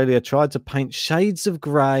Australia tried to paint shades of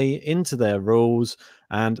grey into their rules,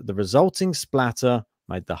 and the resulting splatter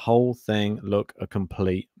made the whole thing look a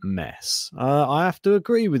complete mess. I have to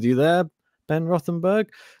agree with you there, Ben Rothenberg.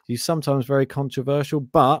 He's sometimes very controversial,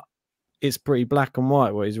 but it's pretty black and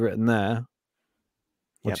white what he's written there.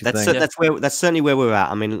 That's certainly where we're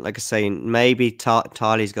at. I mean, like I say, maybe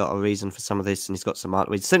Tiley's got a reason for some of this, and he's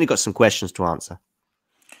certainly got some questions to answer.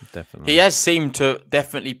 Definitely, he has seemed to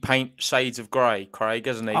definitely paint shades of grey, Craig,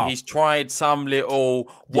 hasn't he? He's tried some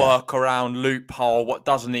little workaround loophole, what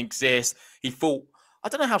doesn't exist. He thought, I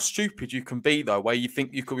don't know how stupid you can be, though, where you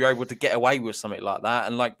think you could be able to get away with something like that.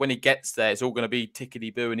 And like when he gets there, it's all going to be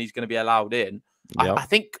tickety-boo and he's going to be allowed in. Yep. I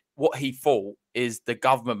think what he thought is the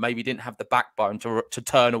government maybe didn't have the backbone to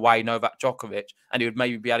turn away Novak Djokovic, and he would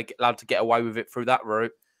maybe be allowed to get away with it through that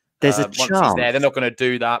route. There's a chance. Once he's there, they're not going to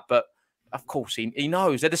do that. But of course, he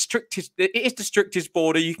knows. They're the strictest. It is the strictest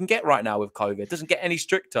border you can get right now with COVID. It doesn't get any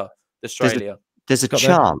stricter, Australia. There's a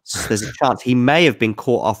chance. There's a chance. He may have been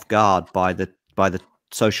caught off guard by the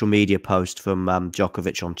social media post from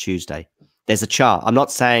Djokovic on Tuesday. There's a chance. I'm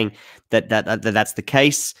not saying that's the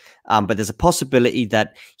case, but there's a possibility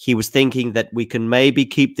that he was thinking that we can maybe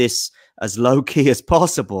keep this as low key as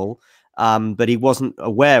possible, but he wasn't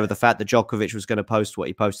aware of the fact that Djokovic was going to post what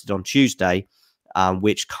he posted on Tuesday,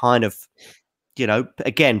 which kind of,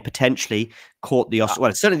 again, potentially caught the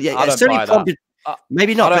well, certainly, I don't certainly buy prompted.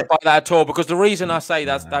 Maybe not. I don't buy that at all, because the reason I say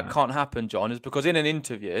that can't happen, John, is because in an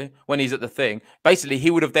interview when he's at the thing, basically he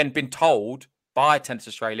would have then been told by Tennis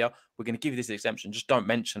Australia, "We're going to give you this exemption. Just don't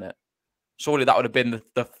mention it." Surely that would have been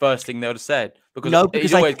the first thing they would have said, because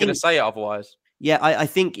he's always going to say it otherwise. Yeah, I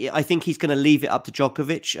think he's going to leave it up to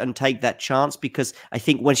Djokovic and take that chance, because I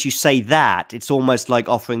think once you say that, it's almost like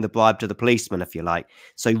offering the bribe to the policeman, if you like.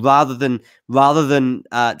 So rather than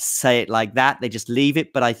say it like that, they just leave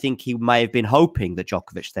it. But I think he may have been hoping that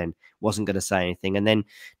Djokovic then wasn't going to say anything, and then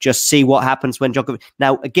just see what happens when Djokovic.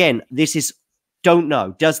 Now, again, this is don't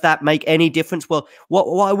know. Does that make any difference? Well,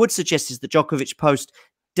 what I would suggest is the Djokovic post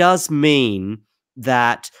does mean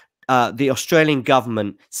that the Australian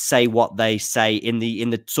government say what they say in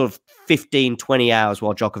the sort of 15, 20 hours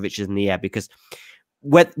while Djokovic is in the air, because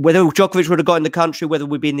whether Djokovic would have got in the country, whether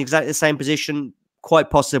we'd be in exactly the same position, quite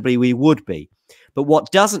possibly we would be. But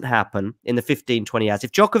what doesn't happen in the 15, 20 hours,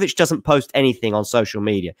 if Djokovic doesn't post anything on social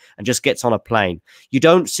media and just gets on a plane, you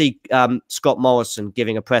don't see Scott Morrison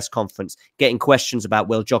giving a press conference, getting questions about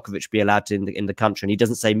will Djokovic be allowed to in the country. And he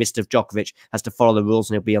doesn't say Mr. Djokovic has to follow the rules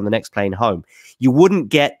and he'll be on the next plane home. You wouldn't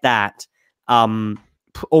get that,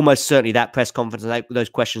 almost certainly that press conference, and those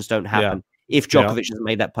questions don't happen if Djokovic hasn't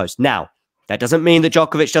made that post. Now, that doesn't mean that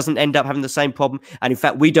Djokovic doesn't end up having the same problem. And in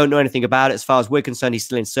fact, we don't know anything about it. As far as we're concerned, he's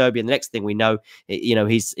still in Serbia. And the next thing we know,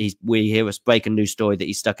 we hear a breaking news story that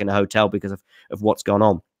he's stuck in a hotel because of what's gone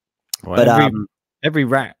on. Well, but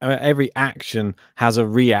every action has a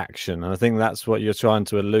reaction. And I think that's what you're trying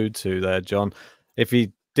to allude to there, John. If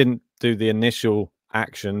he didn't do the initial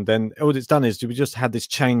action, then all it's done is we just had this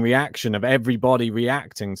chain reaction of everybody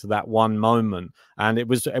reacting to that one moment, and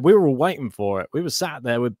we were all waiting for it. We were sat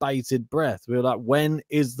there with bated breath. We were like, when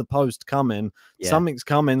is the post coming? Something's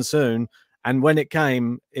coming soon. And when it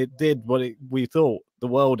came, it did what we thought. The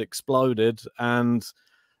world exploded, and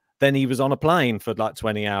then he was on a plane for like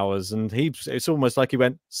 20 hours, and it's almost like he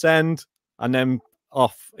went send and then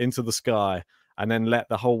off into the sky, and then let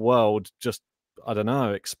the whole world just, I don't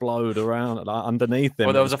know, explode around underneath him.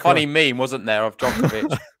 Well, there was a funny meme, wasn't there, of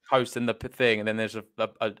Djokovic posting the thing, and then there's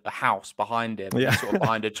a house behind him, sort of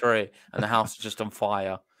behind a tree, and the house is just on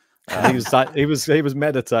fire. He was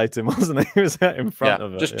meditating, wasn't he? He was in front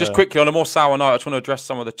of it. Just quickly, on a more sour note, I just want to address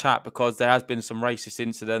some of the chat, because there has been some racist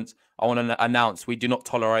incidents. I want to announce we do not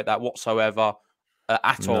tolerate that whatsoever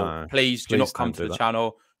at all. Please do not come to the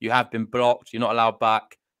channel. You have been blocked. You're not allowed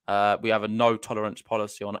back. We have a no tolerance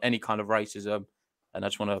policy on any kind of racism, and I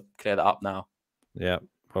just want to clear that up now. Yeah,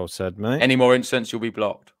 well said, mate. Any more incidents, you'll be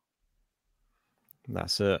blocked.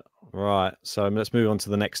 That's it. Right, so let's move on to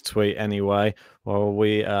the next tweet anyway, while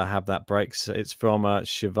we have that break. So it's from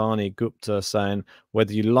Shivani Gupta saying,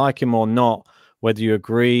 whether you like him or not, whether you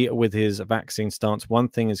agree with his vaccine stance, one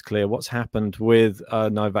thing is clear. What's happened with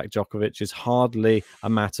Novak Djokovic is hardly a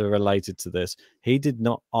matter related to this. He did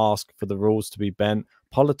not ask for the rules to be bent.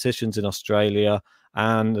 Politicians in Australia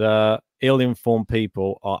and ill-informed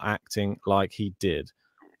people are acting like he did.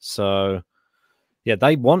 So, yeah,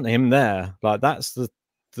 they want him there. Like, that's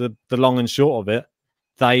the long and short of it.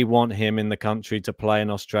 They want him in the country to play in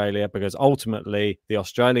Australia, because ultimately the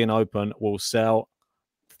Australian Open will sell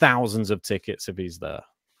thousands of tickets if he's there.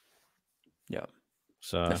 Yeah.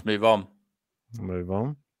 So let's move on. Move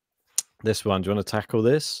on. This one, do you want to tackle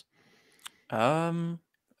this? Send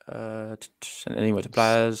anywhere to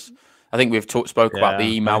players. I think we've spoke about the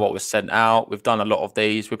email, what was sent out. We've done a lot of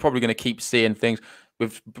these. We're probably going to keep seeing things.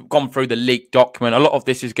 We've gone through the leaked document. A lot of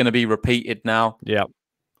this is going to be repeated now. Yeah.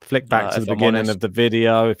 Flick back to the beginning of the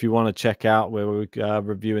video if you want to check out where we're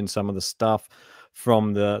reviewing some of the stuff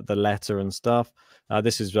from the letter and stuff.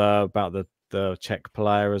 This is about the Czech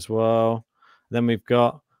player as well. Then we've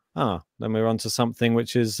got, then we're on to something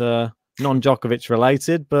which is non-Djokovic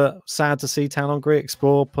related, but sad to see Talon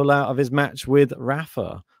Griekspoor pull out of his match with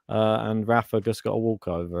Rafa. And Rafa just got a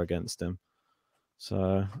walkover against him.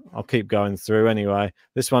 So I'll keep going through anyway.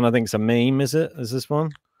 This one I think is a meme, is it? Is this one?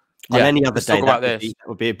 On any other day, that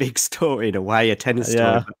would be a big story in a way, a tennis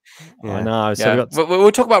story. Yeah. I know. So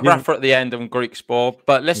we'll talk about Rafa at the end and Griekspoor,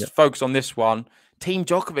 but let's focus on this one. Team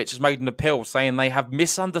Djokovic has made an appeal saying they have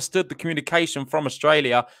misunderstood the communication from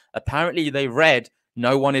Australia. Apparently, they read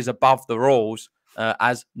no one is above the rules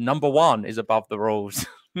as number one is above the rules.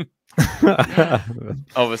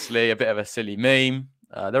 Obviously, a bit of a silly meme.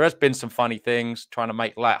 There has been some funny things trying to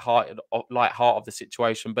make light heart of the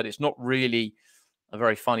situation, but it's not really a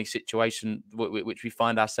very funny situation which we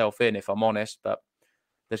find ourselves in, if I'm honest. But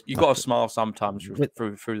You got to smile sometimes through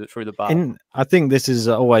the bar. I think this is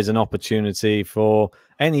always an opportunity for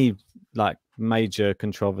any like major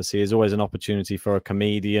controversy. Is always an opportunity for a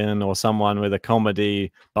comedian or someone with a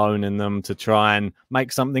comedy bone in them to try and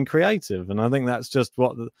make something creative. And I think that's just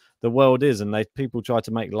what the world is. And people try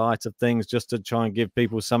to make light of things just to try and give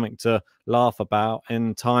people something to laugh about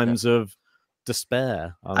in times of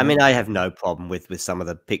despair. I mean, I have no problem with some of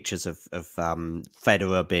the pictures of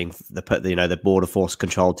Federer being the border force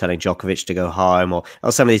control, telling Djokovic to go home, or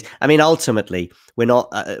some of these. I mean, ultimately, we're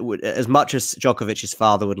not as much as Djokovic's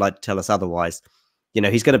father would like to tell us otherwise.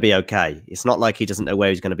 He's going to be okay. It's not like he doesn't know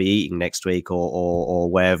where he's going to be eating next week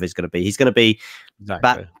or wherever he's going to be. He's going to be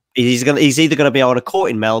back. He's either going to be on a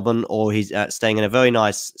court in Melbourne, or he's staying in a very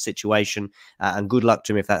nice situation, and good luck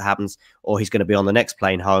to him if that happens, or he's going to be on the next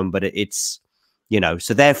plane home. But it's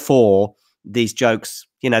so therefore these jokes,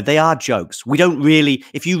 they are jokes. We don't really,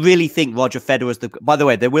 if you really think Roger Federer's by the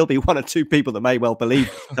way, there will be one or two people that may well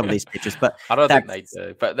believe some of these pictures, but I don't think they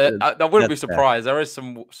do. But I wouldn't be surprised. There is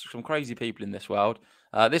some crazy people in this world.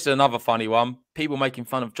 This is another funny one. People making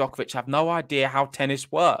fun of Djokovic have no idea how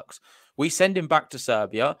tennis works. We send him back to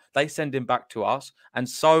Serbia, they send him back to us, and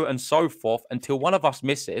so forth until one of us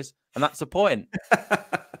misses, and that's the point.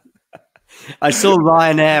 I saw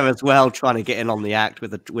Ryanair as well trying to get in on the act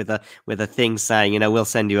with a thing saying, we'll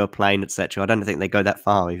send you a plane, etc. I don't think they go that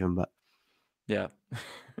far even, but yeah.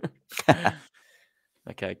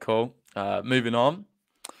 Okay, cool. Moving on.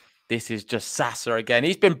 This is just Sasa again.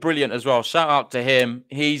 He's been brilliant as well. Shout out to him.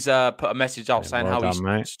 He's put a message out saying how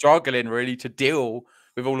he's struggling really to deal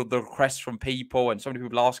with all of the requests from people and so many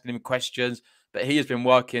people asking him questions. But he has been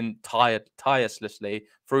working tirelessly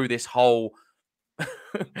through this whole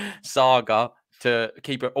saga to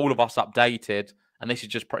keep all of us updated. And this is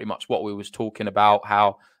just pretty much what we was talking about,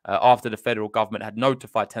 how after the federal government had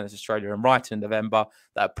notified Tennis Australia in writing in November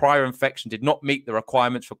that a prior infection did not meet the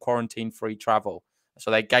requirements for quarantine-free travel.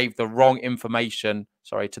 So they gave the wrong information,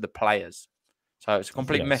 to the players. So it's a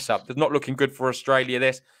complete mess up. It's not looking good for Australia,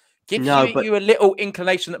 this. Gives you a little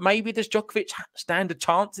inclination that maybe does Djokovic stand a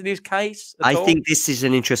chance in his case? I think this is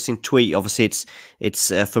an interesting tweet. Obviously,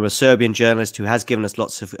 it's from a Serbian journalist who has given us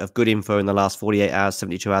lots of good info in the last 48 hours,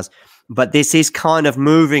 72 hours. But this is kind of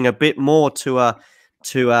moving a bit more to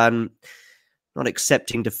not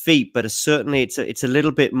accepting defeat, but certainly it's a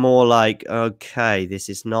little bit more like, okay, this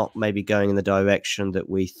is not maybe going in the direction that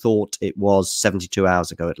we thought it was 72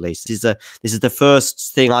 hours ago. At least this is the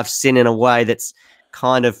first thing I've seen in a way that's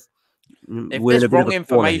kind of. If there's wrong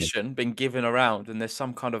information been given around and there's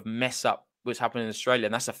some kind of mess up which happened in Australia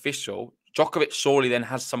and that's official, Djokovic surely then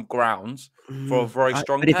has some grounds for a very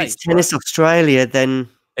strong case. But if it's Tennis Australia, then...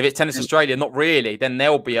 If it's Tennis Australia, not really, then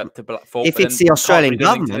they'll be up to fault. If it's the Australian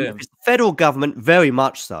government, if it's the federal government, very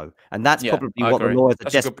much so. And that's probably what the lawyers are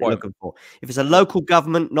desperately looking for. If it's a local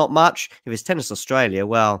government, not much. If it's Tennis Australia,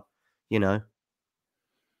 well,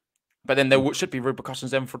 But then there should be repercussions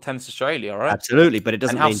then for Tennis Australia, right? Absolutely, but it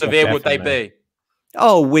doesn't. And how severe would they be?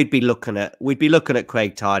 Oh, we'd be looking at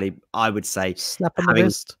Craig Tiley. I would say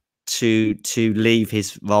having to leave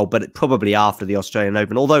his role, but probably after the Australian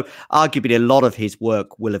Open. Although arguably a lot of his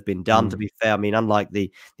work will have been done. To be fair, I mean, unlike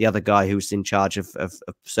the other guy who's in charge of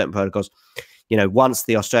certain protocols, once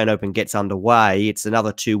the Australian Open gets underway, it's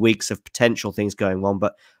another 2 weeks of potential things going on,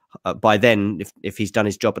 but. By then, if he's done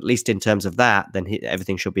his job, at least in terms of that, then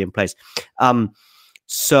everything should be in place.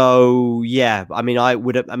 So yeah, I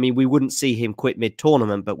mean, we wouldn't see him quit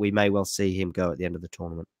mid-tournament, but we may well see him go at the end of the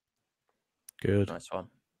tournament. Good, nice one.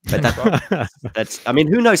 But that's. I mean,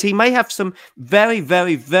 who knows? He may have some very,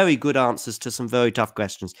 very, very good answers to some very tough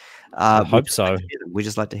questions. I hope so. We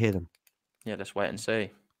just like to hear them. Yeah, let's wait and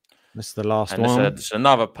see. This is the last one. There's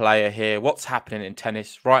another player here. What's happening in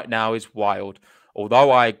tennis right now is wild.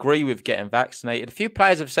 Although I agree with getting vaccinated, a few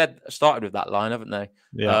players have started with that line, haven't they?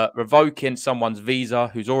 Yeah. Revoking someone's visa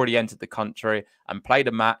who's already entered the country and played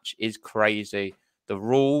a match is crazy. The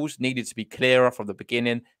rules needed to be clearer from the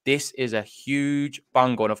beginning. This is a huge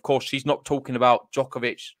bungle. And of course, she's not talking about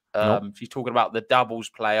Djokovic. Nope. She's talking about the doubles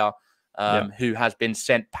player who has been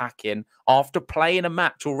sent packing after playing a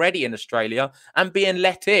match already in Australia and being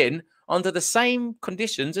let in under the same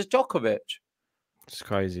conditions as Djokovic. It's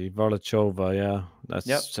crazy. Volachova, yeah.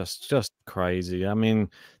 That's just crazy. I mean,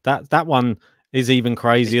 that one is even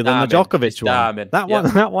crazier than the Djokovic one.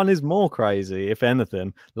 That one is more crazy, if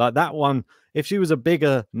anything. Like that one, if she was a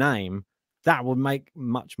bigger name, that would make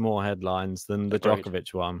much more headlines than the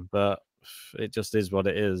Djokovic one. But it just is what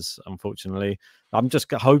it is, unfortunately. I'm just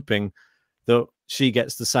hoping that she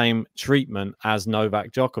gets the same treatment as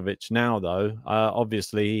Novak Djokovic now, though.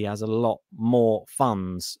 Obviously, he has a lot more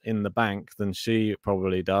funds in the bank than she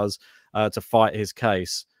probably does to fight his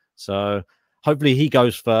case. So hopefully he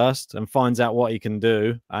goes first and finds out what he can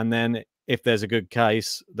do. And then if there's a good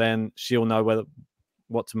case, then she'll know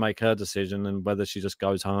what to make her decision and whether she just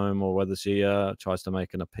goes home or whether she tries to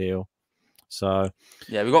make an appeal. So,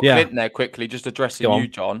 yeah, we've got Clint there quickly, just addressing you,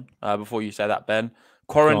 John, before you say that, Ben.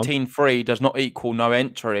 Quarantine free does not equal no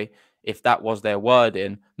entry. If that was their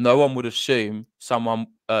wording, no one would assume someone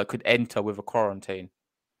could enter with a quarantine.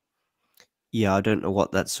 Yeah, I don't know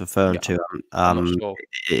what that's referring to. I'm not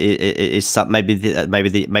sure. Maybe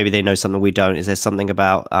they know something we don't. Is there something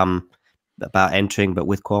about entering but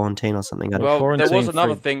with quarantine or something? Well, there was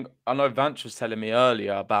another thing. I know Vance was telling me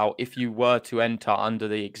earlier about if you were to enter under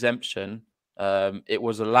the exemption, it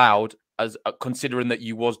was allowed as considering that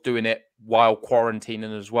you was doing it while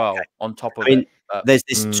quarantining as well. Okay. On top of it, there's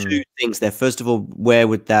two things there. First of all,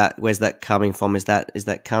 where's that coming from? Is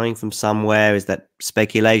that coming from somewhere? Is that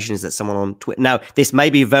speculation? Is that someone on Twitter? Now, this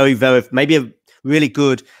may be maybe a really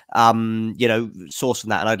good source from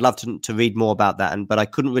that, and I'd love to read more about that. But I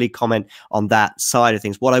couldn't really comment on that side of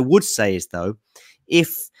things. What I would say is, though,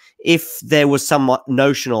 if there was some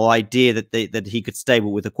notion or idea that he could stay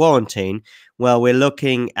with a quarantine, well, we're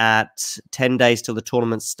looking at 10 days till the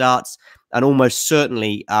tournament starts, and almost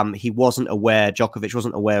certainly Djokovic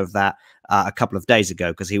wasn't aware of that a couple of days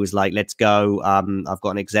ago, because he was like, let's go, I've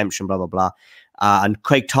got an exemption, blah, blah, blah. And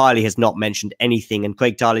Craig Tiley has not mentioned anything, and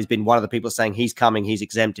Craig Tiley's been one of the people saying he's coming, he's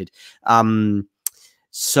exempted.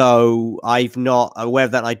 So I'm not aware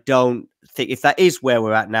of that. I don't think if that is where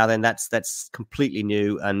we're at now, then that's completely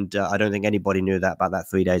new, and I don't think anybody knew about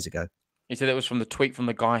that 3 days ago. He said it was from the tweet from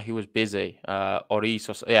the guy who was busy,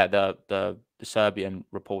 Oris, yeah, the Serbian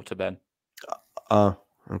reporter, Ben. Oh,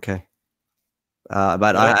 okay.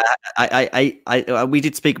 But we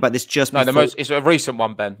did speak about this just before. It's a recent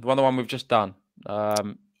one, Ben. The one we've just done.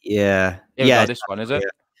 Yeah, this one is it?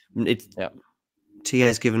 Yeah. TA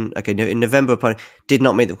has given in November did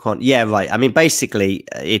not meet the quant. Yeah, right. I mean, basically,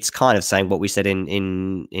 it's kind of saying what we said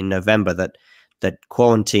in November, that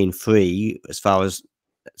quarantine free as far as.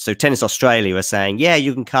 So Tennis Australia are saying, yeah,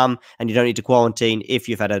 you can come and you don't need to quarantine if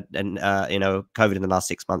you've had COVID in the last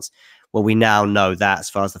 6 months. Well, we now know that as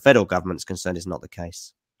far as the federal government is concerned, is not the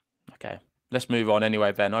case. Okay, let's move on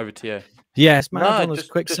anyway, Ben. Over to you. Yes, man. Just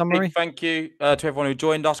a quick summary. Thank you to everyone who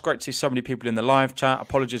joined us. Great to see so many people in the live chat.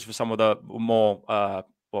 Apologies for some of the more,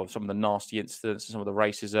 some of the nasty incidents and some of the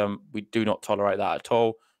racism. We do not tolerate that at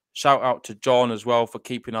all. Shout out to John as well for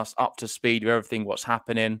keeping us up to speed with everything what's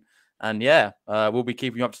happening. And yeah, we'll be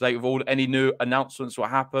keeping you up to date with any new announcements, what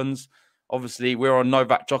happens. Obviously, we're on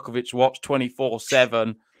Novak Djokovic watch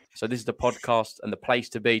 24/7. So this is the podcast and the place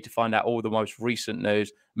to be to find out all the most recent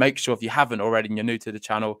news. Make sure if you haven't already and you're new to the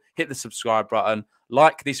channel, hit the subscribe button.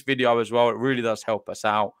 Like this video as well. It really does help us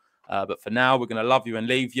out. But for now, we're going to love you and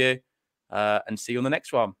leave you and see you on the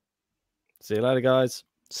next one. See you later, guys.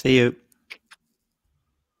 See you.